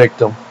 what a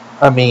victim.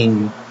 I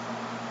mean,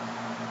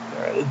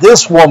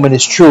 this woman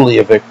is truly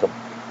a victim.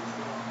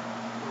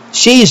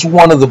 She's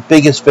one of the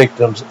biggest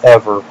victims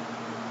ever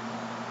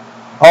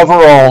of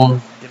her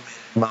own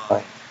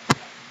mind.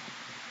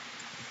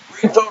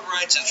 Greenfield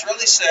writes, it's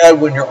really sad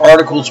when your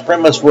article's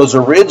premise was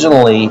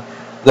originally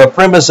the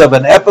premise of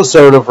an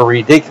episode of a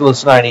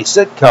ridiculous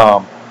 90s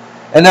sitcom,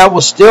 and that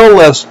was still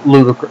less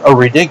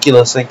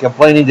ridiculous than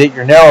complaining that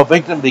you're now a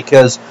victim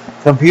because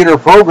computer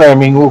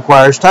programming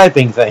requires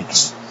typing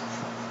things.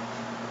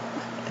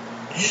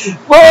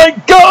 My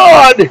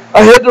God!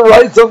 I had to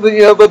write something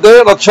the other day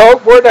on a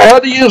chalkboard. I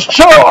had to use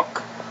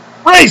chalk.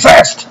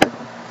 Racist!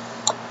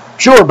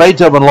 Sure,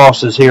 Beethoven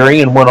lost his hearing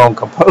and went on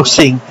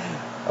composing,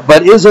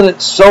 but isn't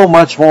it so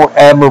much more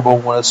admirable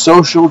when a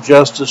social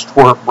justice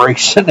twerp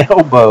breaks an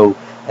elbow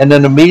and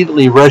then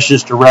immediately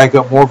rushes to rack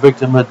up more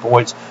victimhood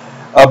points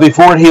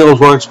before it heals,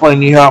 while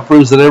explaining how it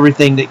proves that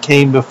everything that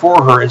came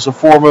before her is a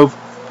form of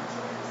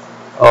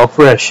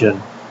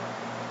oppression?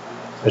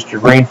 Mr.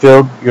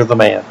 Greenfield, you're the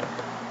man.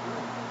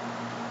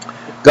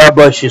 God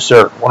bless you,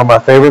 sir. One of my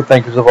favorite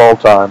thinkers of all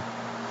time.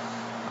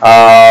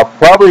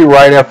 Probably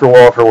right after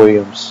Walter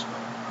Williams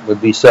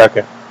would be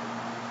second.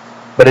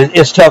 But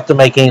it's tough to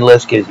make any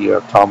list because you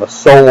have Thomas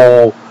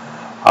Sowell.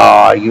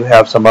 You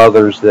have some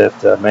others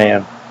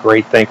that,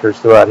 great thinkers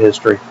throughout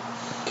history.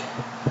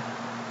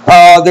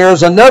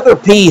 There's another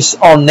piece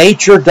on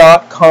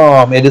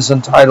Nature.com. It is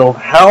entitled,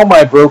 How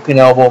My Broken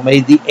Elbow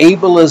Made the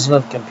Ableism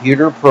of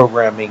Computer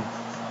Programming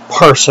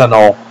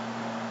Personal.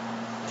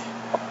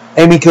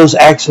 Amy Coe's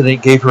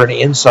accident gave her an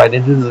insight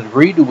into the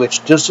degree to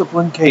which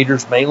discipline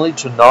caters mainly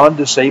to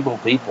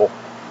non-disabled people,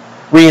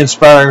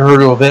 re-inspiring her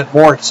to invent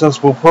more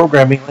accessible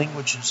programming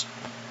languages.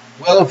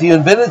 Well, if you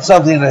invented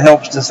something that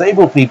helps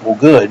disabled people,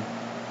 good.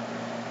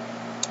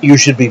 You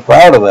should be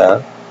proud of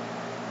that.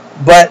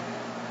 But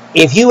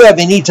if you have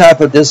any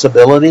type of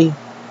disability,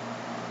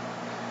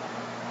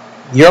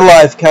 your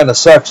life kind of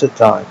sucks at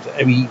times.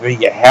 I mean,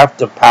 you have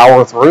to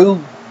power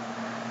through.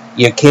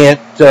 You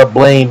can't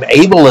blame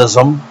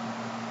ableism.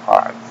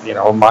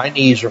 My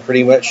knees are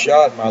pretty much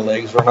shot. My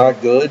legs are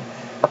not good.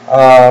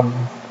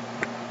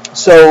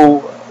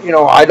 So,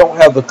 I don't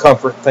have the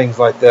comfort, things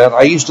like that.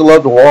 I used to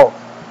love to walk.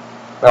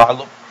 I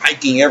love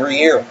hiking every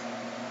year.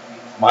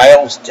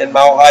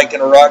 10-mile hike in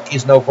the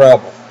Rockies, no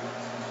problem.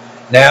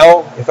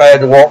 Now, if I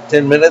had to walk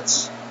 10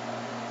 minutes,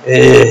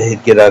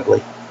 it'd get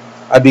ugly.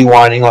 I'd be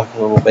whining like a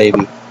little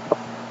baby.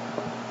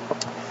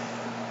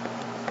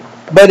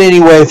 But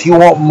anyway, if you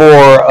want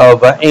more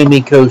of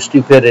Amy Coe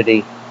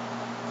stupidity,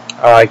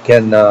 I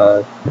can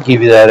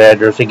give you that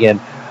address again,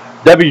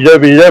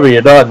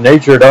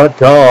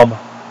 www.nature.com,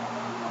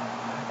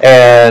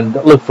 and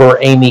look for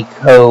Amy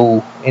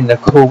Coe in the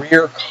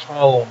career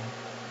column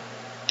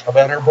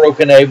about her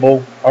broken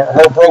elbow,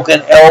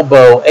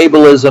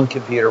 ableism,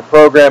 computer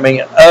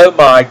programming. Oh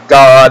my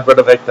God, what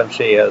a victim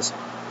she is.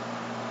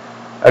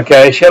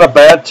 Okay, she had a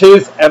bad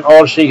tooth, and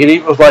all she could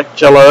eat was like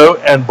Jell-O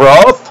and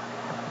broth.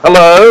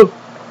 Hello,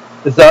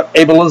 is that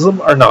ableism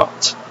or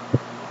not?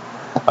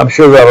 I'm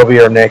sure that'll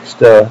be our next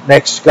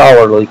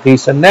scholarly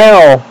piece. And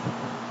now,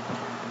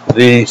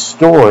 the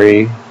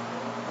story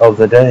of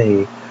the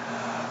day,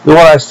 the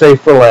one I say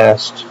for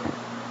last.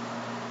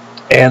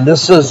 And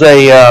this is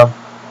an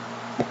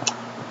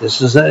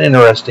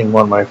interesting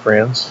one, my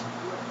friends.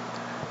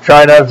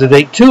 Try not to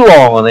take too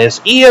long on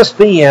this.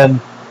 ESPN,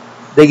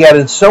 they got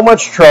in so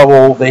much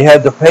trouble, they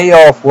had to pay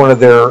off one of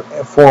their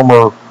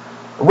former,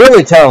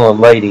 really talented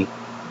lady,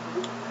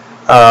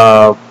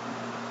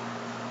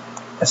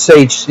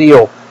 Sage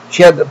Steele.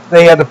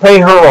 They had to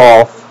pay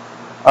her off,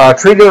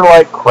 treated her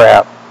like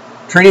crap,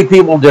 treated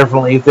people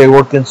differently if they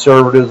were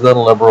conservatives than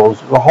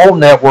liberals. The whole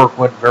network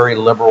went very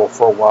liberal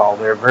for a while.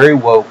 They're very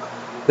woke.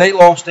 They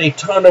lost a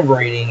ton of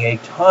rating, a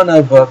ton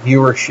of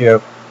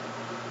viewership,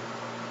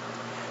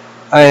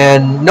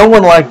 and no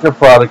one liked their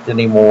product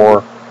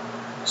anymore.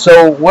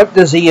 So what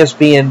does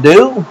ESPN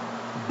do?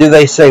 Do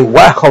they say,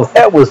 wow,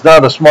 that was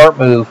not a smart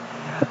move.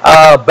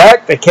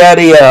 Back the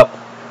caddy up.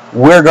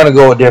 We're going to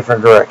go a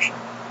different direction.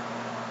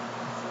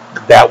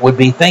 That would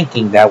be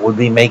thinking. That would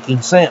be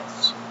making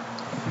sense.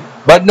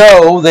 But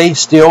no, they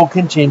still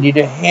continue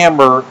to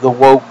hammer the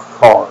woke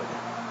card.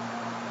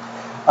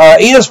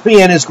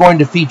 ESPN is going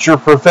to feature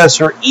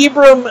Professor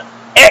Ibram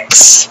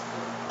X.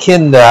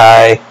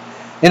 Kendi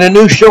in a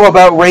new show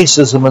about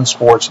racism in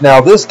sports. Now,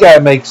 this guy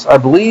makes, I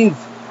believe,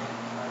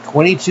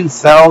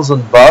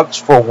 $22,000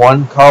 for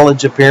one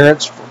college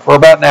appearance for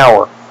about an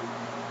hour,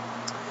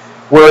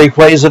 where he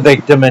plays a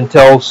victim and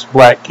tells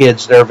black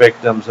kids they're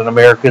victims and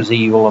America's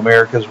evil,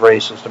 America's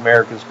racist,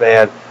 America's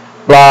bad,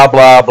 blah,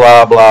 blah,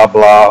 blah, blah,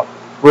 blah.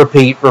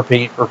 Repeat,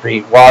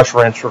 wash,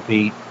 rinse,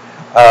 repeat.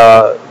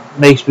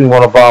 Makes me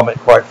want to vomit,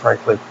 quite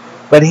frankly.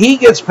 But he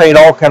gets paid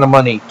all kind of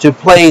money to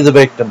play the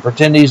victim,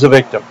 pretend he's a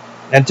victim,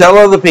 and tell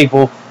other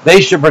people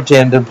they should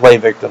pretend and play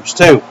victims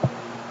too.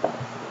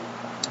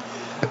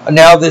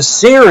 Now, this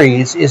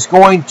series is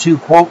going to,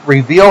 quote,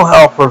 reveal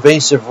how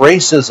pervasive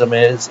racism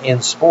is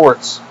in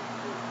sports.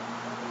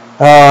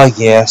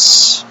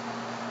 Yes,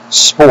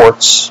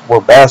 sports,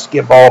 where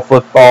basketball,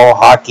 football,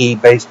 hockey,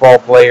 baseball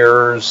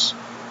players,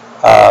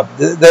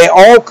 they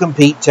all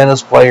compete,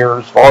 tennis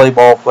players,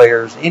 volleyball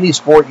players, any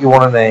sport you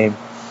want to name.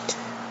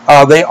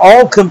 They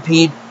all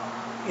compete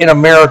in a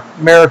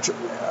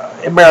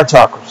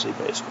meritocracy,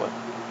 basically.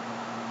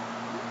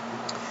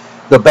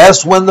 The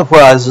best win the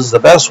prizes, the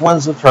best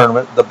wins the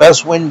tournament, the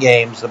best win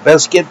games, the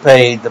best get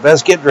paid, the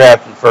best get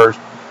drafted first.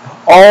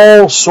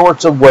 All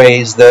sorts of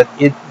ways that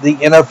the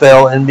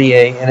NFL,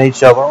 NBA,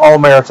 NHL are all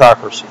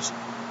meritocracies.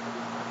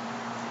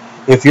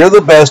 If you're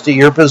the best at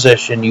your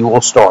position, you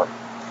will start.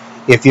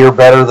 If you're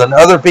better than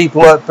other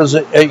people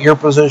at your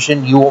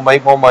position, you will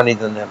make more money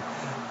than them.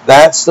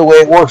 That's the way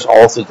it works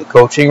all through the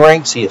coaching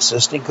ranks, the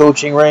assistant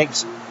coaching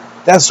ranks.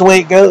 That's the way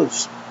it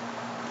goes.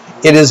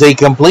 It is a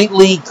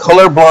completely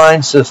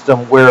colorblind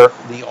system where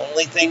the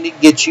only thing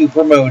that gets you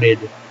promoted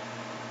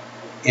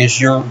is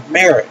your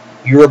merit,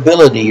 your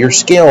ability, your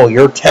skill,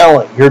 your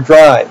talent, your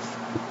drive.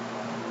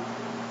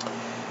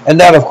 And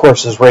that, of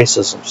course, is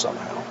racism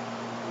somehow.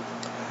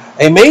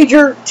 A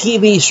major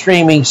TV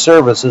streaming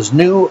service's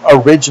new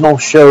original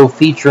show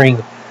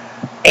featuring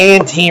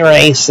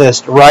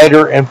anti-racist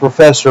writer and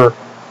professor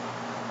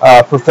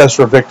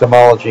of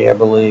victimology, I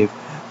believe,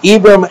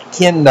 Ibram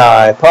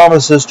Kendi,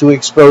 promises to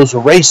expose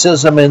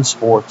racism in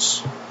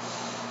sports.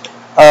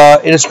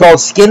 It is called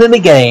Skin in the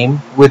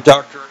Game with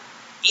Dr.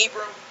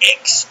 Ibram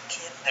X.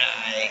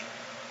 Kendi.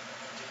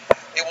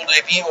 It will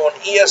debut on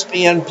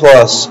ESPN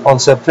Plus on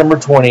September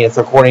 20th,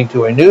 according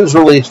to a news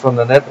release from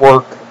the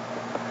network.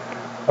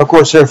 Of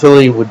course, they're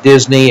affiliated with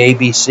Disney,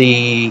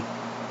 ABC,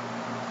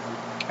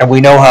 and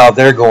we know how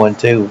they're going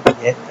too.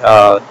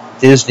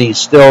 Disney's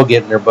still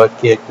getting their butt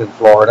kicked in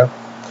Florida.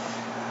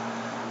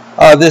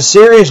 This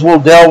series will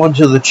delve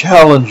into the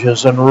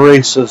challenges and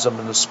racism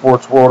in the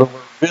sports world and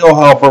reveal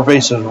how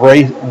pervasive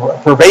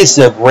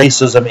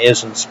racism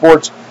is in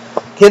sports.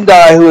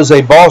 Kendi, who is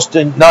a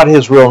Boston, not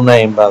his real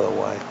name, by the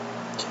way,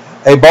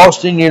 a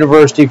Boston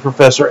University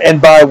professor, and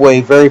by the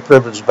way, very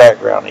privileged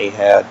background he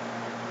had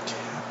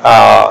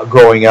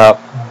growing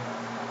up.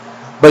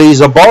 But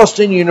he's a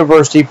Boston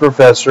University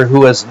professor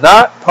who has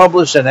not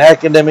published an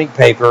academic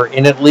paper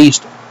in at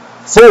least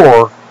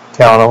 4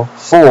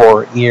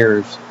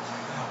 years.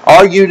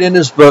 Argued in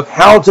his book,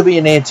 How to Be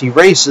an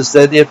Anti-Racist,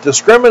 that if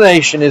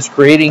discrimination is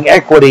creating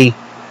equity,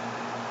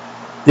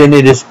 then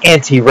it is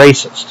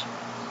anti-racist.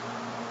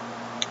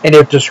 And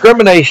if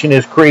discrimination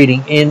is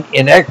creating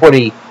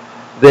inequity,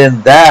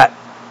 then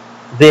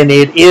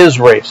it is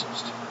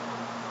racist.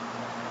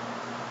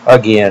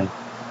 Again,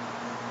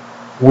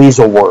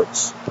 weasel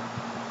words.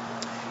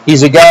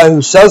 He's a guy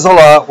who says a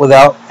lot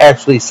without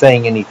actually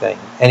saying anything,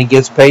 and he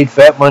gets paid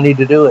fat money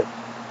to do it.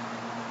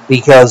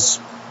 Because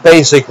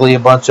basically a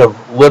bunch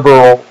of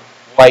liberal,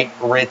 white,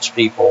 rich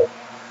people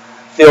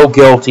feel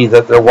guilty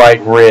that they're white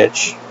and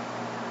rich.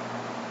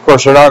 Of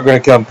course, they're not going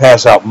to come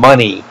pass out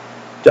money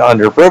to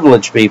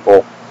underprivileged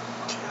people,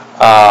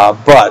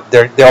 but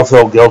they'll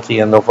feel guilty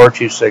and they'll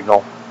virtue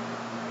signal.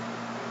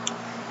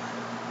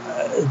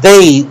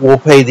 They will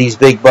pay these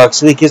big bucks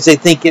because they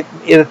think it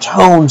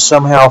atones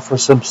somehow for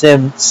some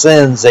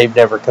sins they've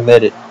never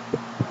committed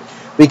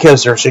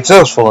because they're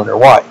successful and they're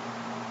white.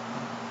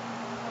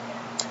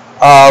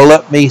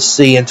 Let me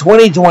see. In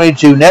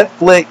 2022,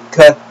 Netflix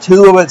cut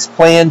 2 of its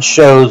planned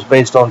shows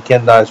based on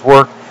Kendi's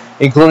work,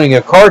 including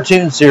a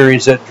cartoon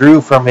series that drew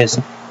from his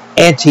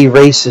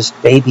anti-racist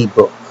baby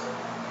book.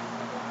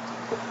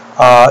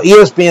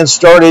 ESPN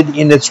stated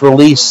in its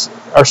release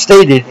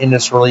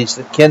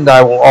that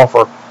Kendi will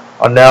offer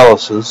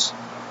analysis,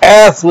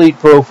 athlete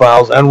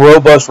profiles, and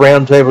robust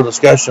roundtable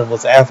discussion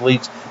with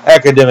athletes,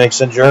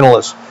 academics, and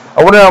journalists.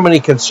 I wonder how many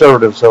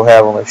conservatives they'll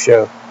have on the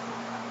show.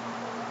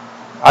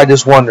 I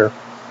just wonder.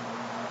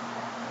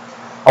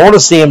 I want to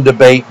see him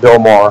debate Bill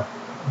Maher.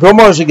 Bill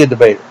Maher's a good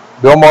debater.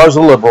 Bill Maher's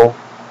a liberal.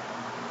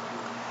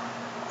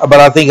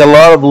 But I think a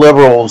lot of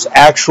liberals,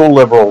 actual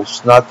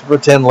liberals, not the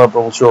pretend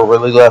liberals who are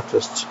really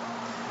leftists,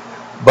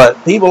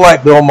 but people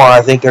like Bill Maher,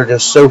 I think they're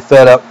just so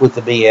fed up with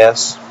the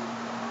BS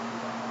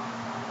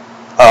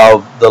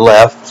of the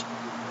left,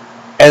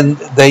 and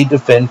they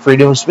defend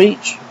freedom of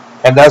speech.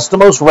 And that's the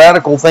most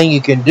radical thing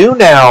you can do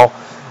now.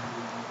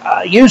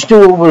 Used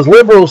to it was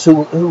liberals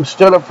who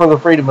stood up for the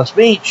freedom of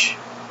speech,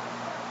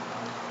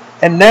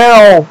 and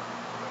now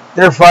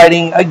they're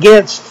fighting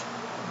against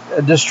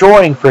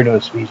destroying freedom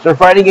of speech. They're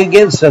fighting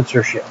against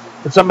censorship.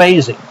 It's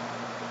amazing.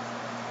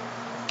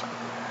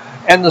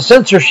 And the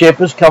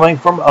censorship is coming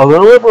from other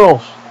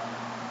liberals.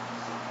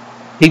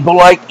 People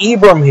like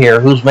Ibram here,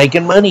 who's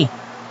making money.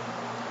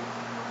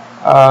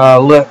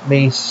 Let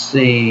me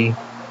see.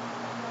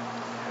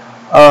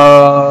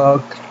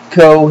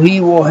 He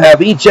will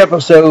have each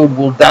episode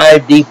will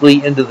dive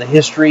deeply into the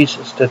histories,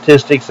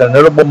 statistics, and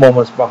notable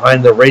moments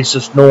behind the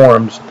racist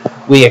norms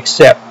we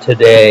accept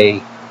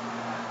today.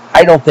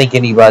 I don't think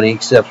anybody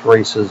accepts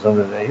racism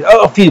today.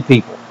 A few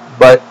people,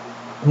 but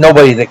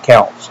nobody that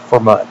counts for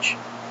much.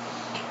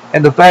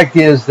 And the fact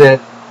is that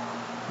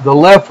the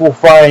left will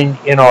find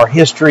in our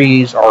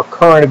histories, our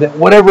current event,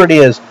 whatever it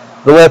is,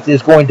 the left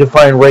is going to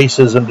find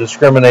racism,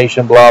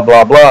 discrimination, blah,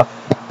 blah, blah,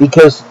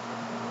 because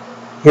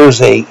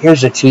here's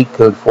a cheat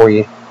code for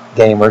you,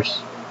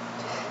 gamers.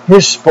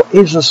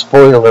 Here's a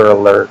spoiler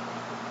alert.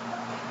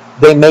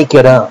 They make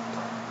it up.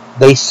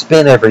 They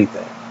spin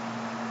everything.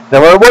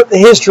 No matter what the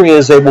history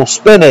is, they will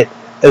spin it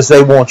as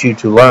they want you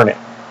to learn it.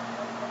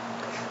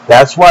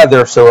 That's why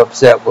they're so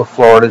upset with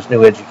Florida's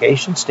new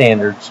education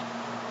standards,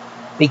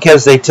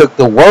 because they took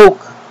the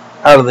woke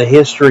out of the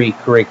history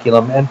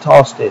curriculum and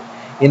tossed it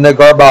in the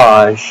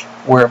garbage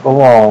where it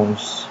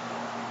belongs.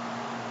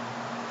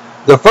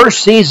 The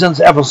first season's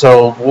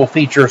episode will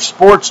feature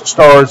sports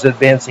stars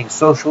advancing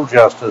social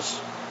justice,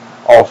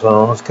 also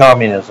known as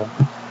communism,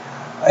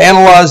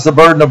 analyze the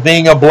burden of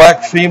being a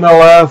black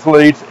female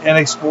athlete, and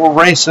explore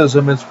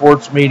racism in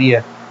sports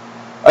media.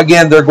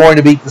 Again, they're going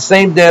to beat the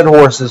same dead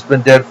horse that's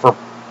been dead for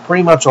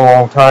pretty much a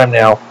long time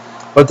now,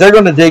 but they're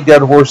going to dig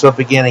that horse up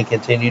again and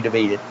continue to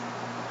beat it.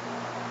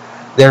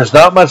 There's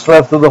not much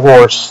left of the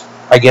horse.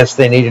 I guess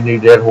they need a new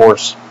dead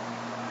horse.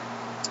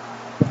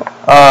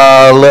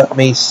 Let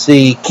me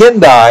see.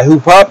 Kendai, who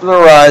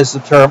popularized the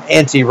term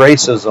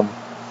anti-racism,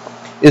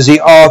 is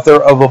the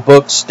author of a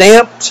book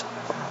stamped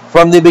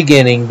from the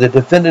beginning, The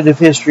Definitive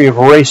History of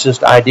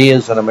Racist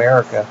Ideas in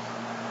America.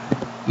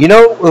 You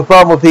know, the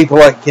problem with people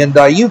like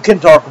Kendai, you can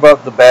talk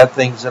about the bad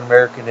things in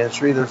American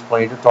history. There's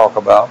plenty to talk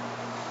about.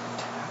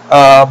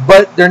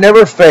 But they're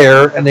never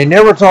fair, and they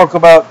never talk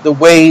about the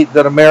way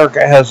that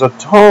America has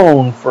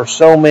atoned for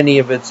so many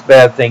of its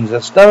bad things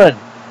it's done.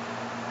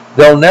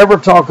 They'll never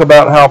talk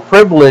about how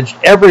privileged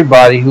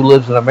everybody who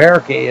lives in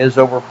America is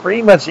over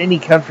pretty much any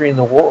country in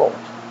the world.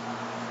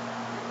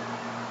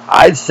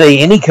 I'd say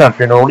any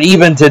country in the world,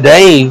 even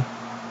today,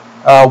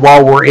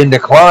 while we're in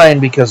decline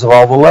because of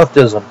all the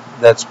leftism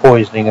that's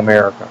poisoning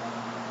America.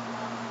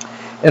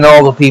 And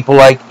all the people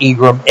like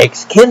Ibram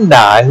X.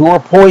 Kendi who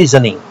are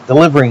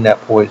delivering that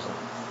poison.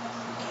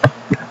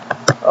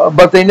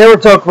 But they never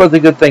talk about the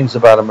good things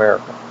about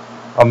America.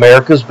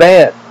 America's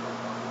bad.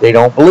 They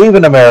don't believe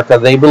in America.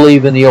 They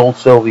believe in the old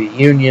Soviet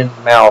Union,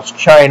 Mao's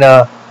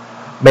China.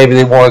 Maybe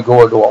they want to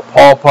go into what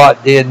Pol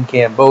Pot did in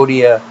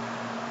Cambodia,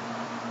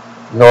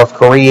 North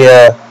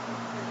Korea.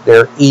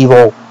 They're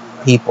evil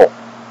people.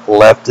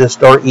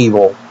 Leftists are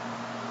evil.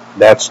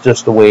 That's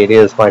just the way it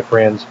is, my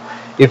friends.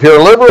 If you're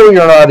a liberal,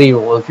 you're not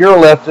evil. If you're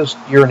a leftist,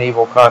 you're an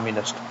evil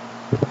communist.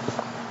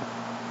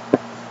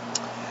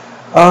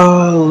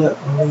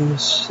 Let me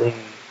see.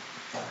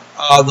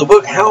 The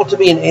book, How to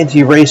Be an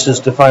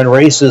Anti-Racist, defined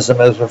racism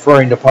as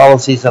referring to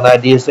policies and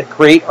ideas that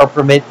create or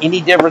permit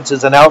any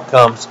differences in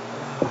outcomes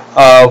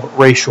of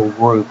racial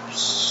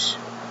groups.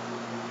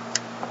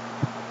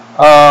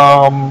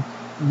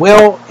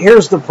 Well,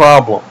 here's the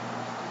problem.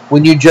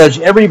 When you judge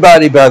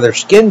everybody by their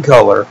skin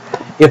color,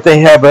 if they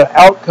have an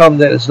outcome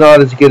that is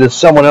not as good as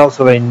someone else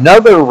of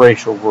another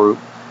racial group,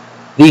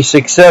 the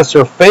success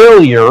or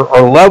failure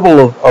or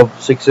level of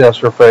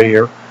success or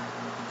failure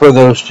for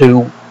those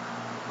two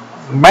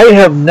might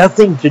have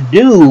nothing to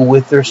do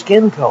with their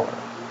skin color.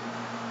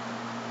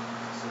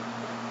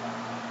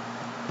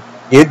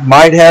 It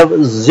might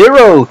have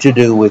zero to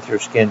do with your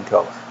skin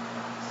color.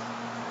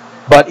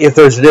 But if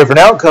there's a different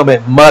outcome,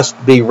 it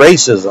must be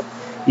racism.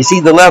 You see,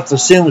 the left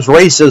assumes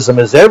racism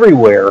is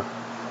everywhere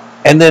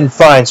and then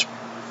finds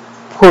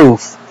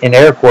proof, in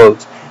air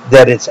quotes,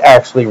 that it's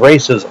actually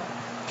racism,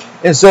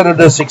 instead of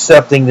just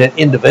accepting that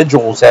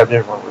individuals have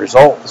different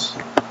results.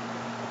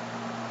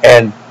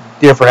 And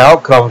different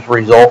outcomes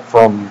result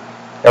from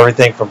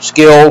everything from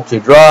skill to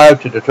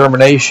drive to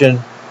determination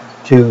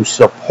to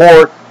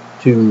support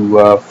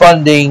to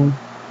funding,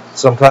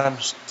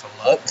 sometimes to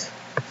luck,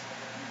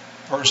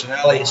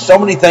 personality. So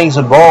many things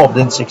involved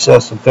in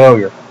success and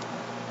failure.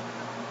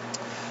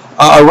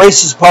 A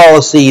racist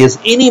policy is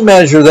any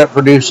measure that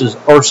produces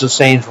or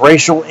sustains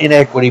racial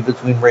inequity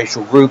between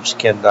racial groups,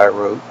 Kendai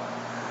wrote.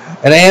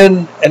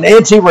 An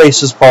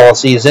anti-racist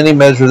policy is any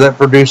measure that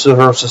produces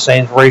or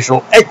sustains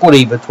racial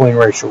equity between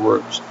racial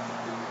groups.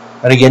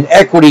 And again,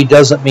 equity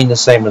doesn't mean the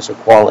same as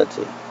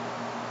equality.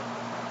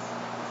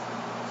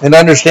 And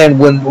understand,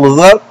 when the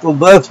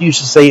left used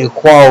to say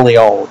equality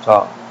all the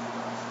time.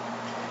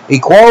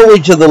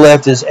 Equality to the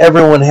left is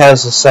everyone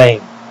has the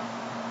same.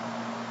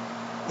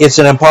 It's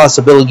an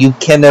impossibility. You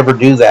can never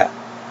do that.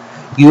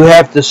 You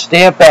have to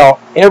stamp out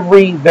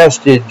every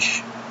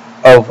vestige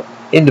of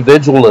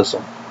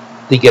individualism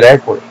to get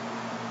equity.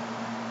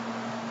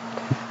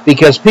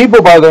 Because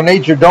people by their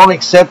nature don't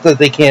accept that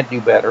they can't do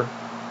better,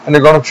 and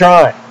they're going to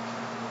try.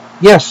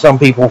 Yes, some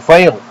people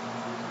fail.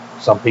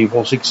 Some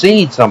people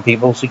succeed. Some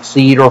people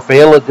succeed or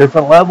fail at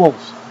different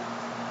levels.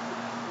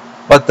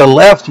 But the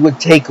left would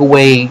take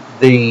away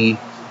the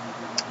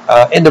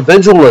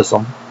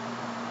individualism,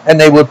 and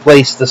they would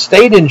place the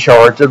state in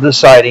charge of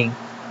deciding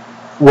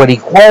what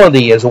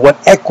equality is, or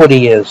what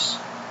equity is.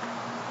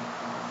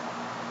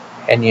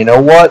 And you know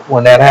what?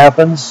 When that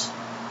happens,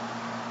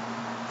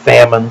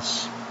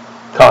 famines,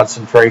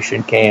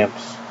 concentration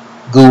camps,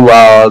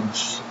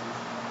 gulags,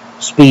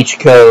 speech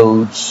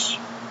codes,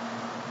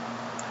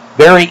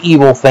 very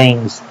evil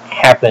things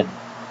happen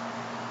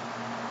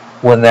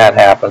when that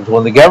happens.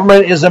 When the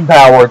government is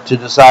empowered to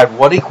decide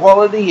what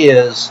equality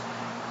is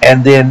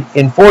and then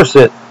enforce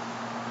it,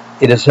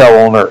 it is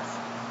hell on earth.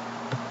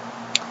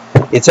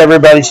 It's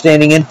everybody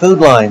standing in food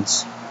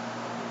lines.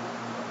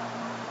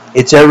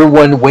 It's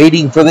everyone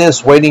waiting for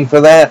this, waiting for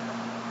that,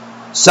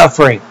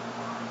 suffering.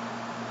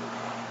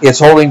 It's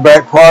holding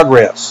back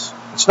progress.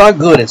 It's not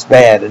good, it's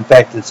bad. In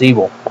fact, it's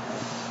evil.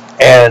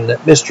 And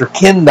Mr.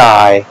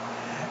 Kendai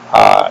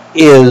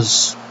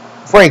is,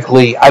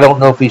 frankly, I don't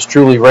know if he's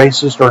truly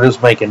racist or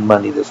just making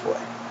money this way.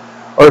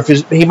 Or if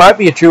he might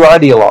be a true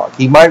ideologue.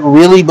 He might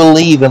really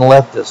believe in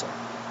leftism.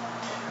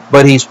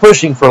 But he's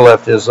pushing for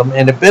leftism,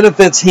 and it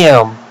benefits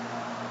him.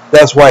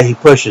 That's why he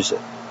pushes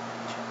it.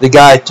 The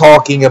guy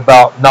talking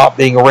about not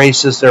being a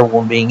racist,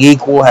 everyone being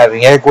equal,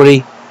 having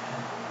equity,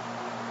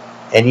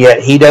 and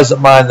yet he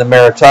doesn't mind the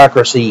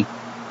meritocracy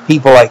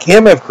people like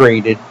him have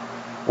created,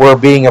 where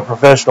being a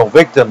professional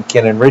victim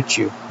can enrich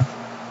you.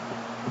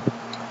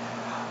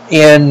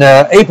 In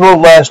April of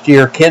last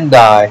year,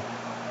 Kendai,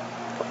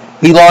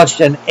 he launched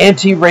an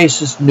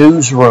anti-racist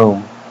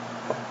newsroom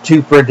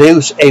to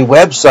produce a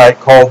website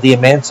called The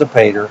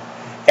Emancipator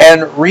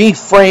and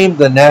reframed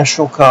the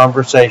national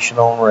conversation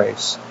on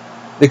race.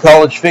 The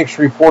College Fix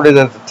reported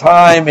at the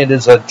time it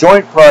is a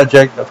joint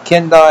project of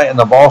Kendai and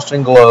the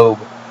Boston Globe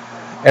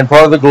and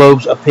part of the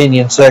Globe's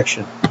opinion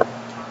section.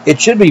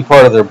 It should be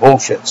part of their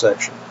bullshit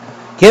section.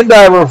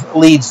 Kendai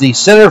leads the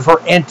Center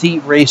for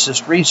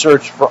Anti-Racist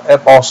Research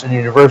at Boston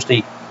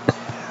University.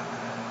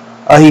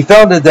 He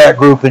founded that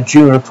group in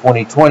June of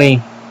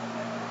 2020.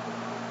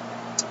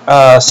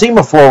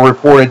 Semaphore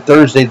reported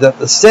Thursday that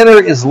the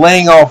center is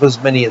laying off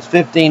as many as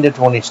 15 to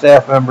 20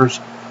 staff members.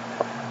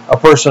 A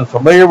person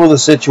familiar with the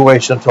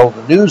situation told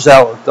the news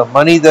outlet the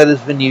money that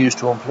has been used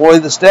to employ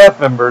the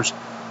staff members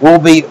will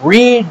be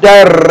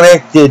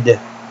redirected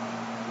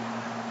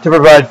to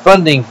provide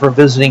funding for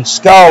visiting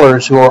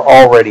scholars who are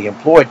already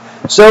employed.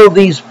 So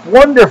these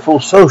wonderful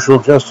social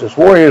justice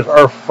warriors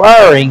are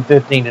firing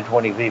 15 to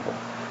 20 people,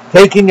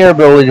 taking their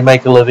ability to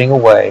make a living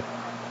away,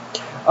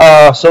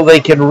 so they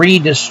can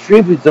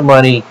redistribute the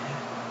money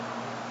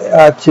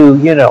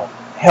to,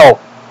 help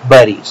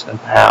buddies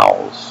and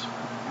pals.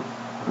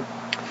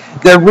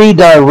 They're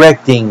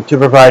redirecting to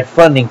provide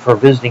funding for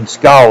visiting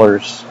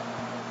scholars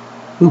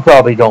who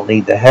probably don't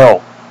need the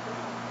help.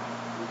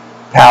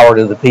 Power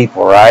to the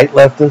people, right,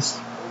 leftists?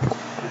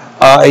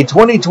 A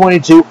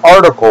 2022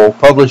 article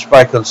published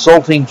by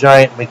consulting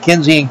giant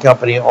McKinsey &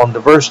 Company on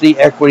diversity,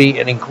 equity,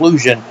 and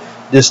inclusion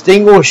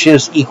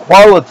distinguishes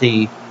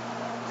equality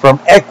from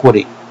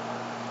equity,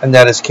 and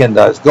that is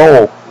Kendai's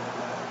goal.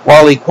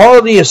 While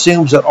equality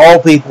assumes that all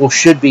people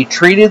should be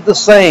treated the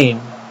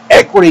same,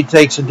 equity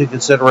takes into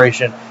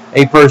consideration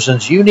a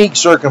person's unique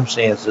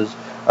circumstances,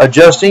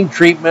 adjusting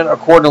treatment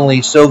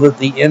accordingly so that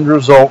the end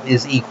result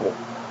is equal,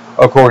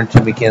 according to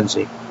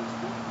McKinsey.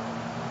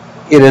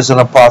 It isn't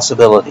a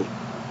possibility.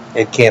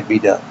 It can't be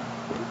done.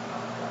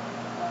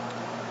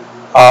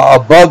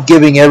 Above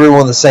giving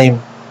everyone the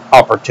same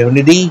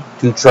opportunity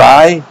to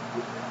try,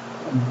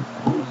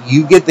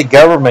 you get the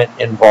government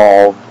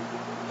involved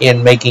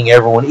in making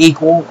everyone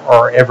equal,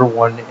 or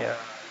everyone,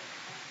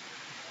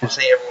 to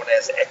say everyone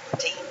has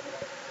equity,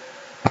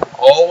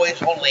 always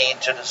will lead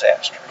to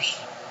disasters.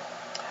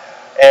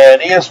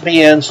 And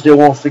ESPN still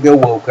wants to go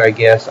woke, I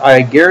guess.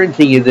 I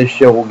guarantee you this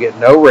show will get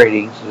no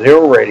ratings,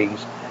 0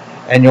 ratings,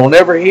 and you'll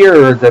never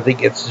hear that it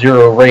gets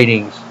 0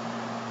 ratings,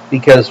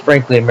 because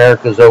frankly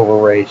America's over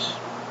race.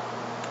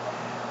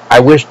 I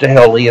wish to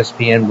hell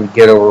ESPN would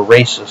get over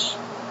racists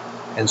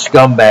and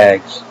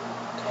scumbags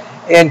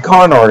and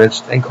con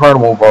artists and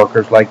carnival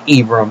barkers like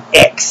Ibram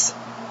X.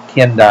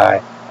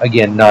 Kendai.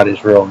 Again, not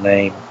his real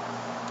name.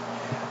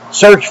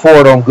 Search for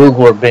it on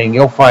Google or Bing.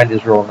 You'll find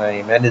his real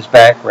name and his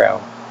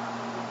background.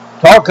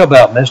 Talk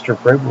about Mr.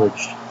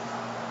 Privileged.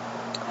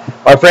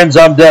 My friends,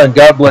 I'm done.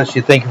 God bless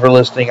you. Thank you for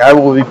listening. I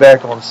will be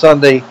back on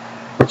Sunday.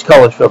 It's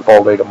college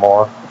football day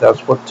tomorrow.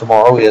 That's what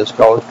tomorrow is,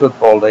 college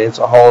football day. It's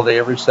a holiday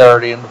every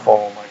Saturday in the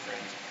fall, my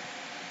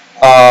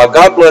friends.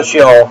 God bless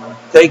y'all.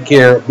 Take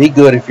care. Be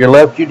good. If you're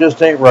left, you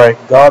just ain't right.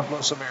 God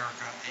bless America.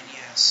 And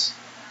yes,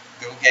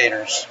 go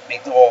Gators.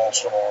 Beat the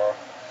Walls tomorrow.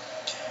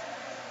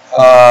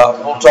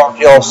 We'll talk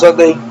to y'all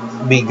Sunday.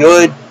 Be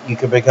good. You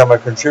can become a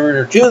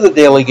contributor to the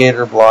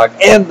DaleyGator blog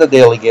and the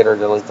DaleyGator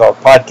DaleyThought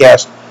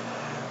podcast.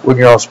 When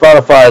you're on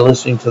Spotify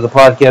listening to the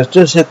podcast,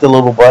 just hit the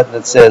little button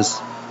that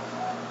says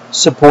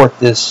support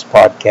this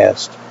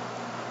podcast.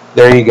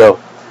 There you go.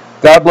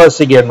 God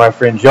bless again, my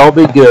friends. Y'all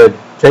be good.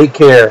 Take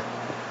care.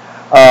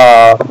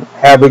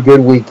 Have a good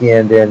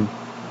weekend, and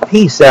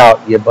peace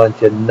out, you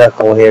bunch of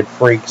knucklehead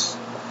freaks.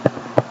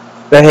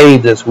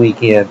 Behave this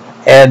weekend.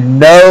 And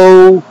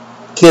no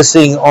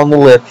kissing on the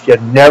lips. You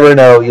never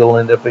know, you'll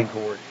end up in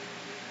court.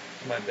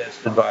 My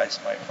best advice,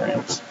 my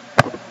friends.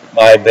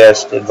 My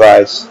best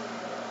advice.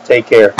 Take care.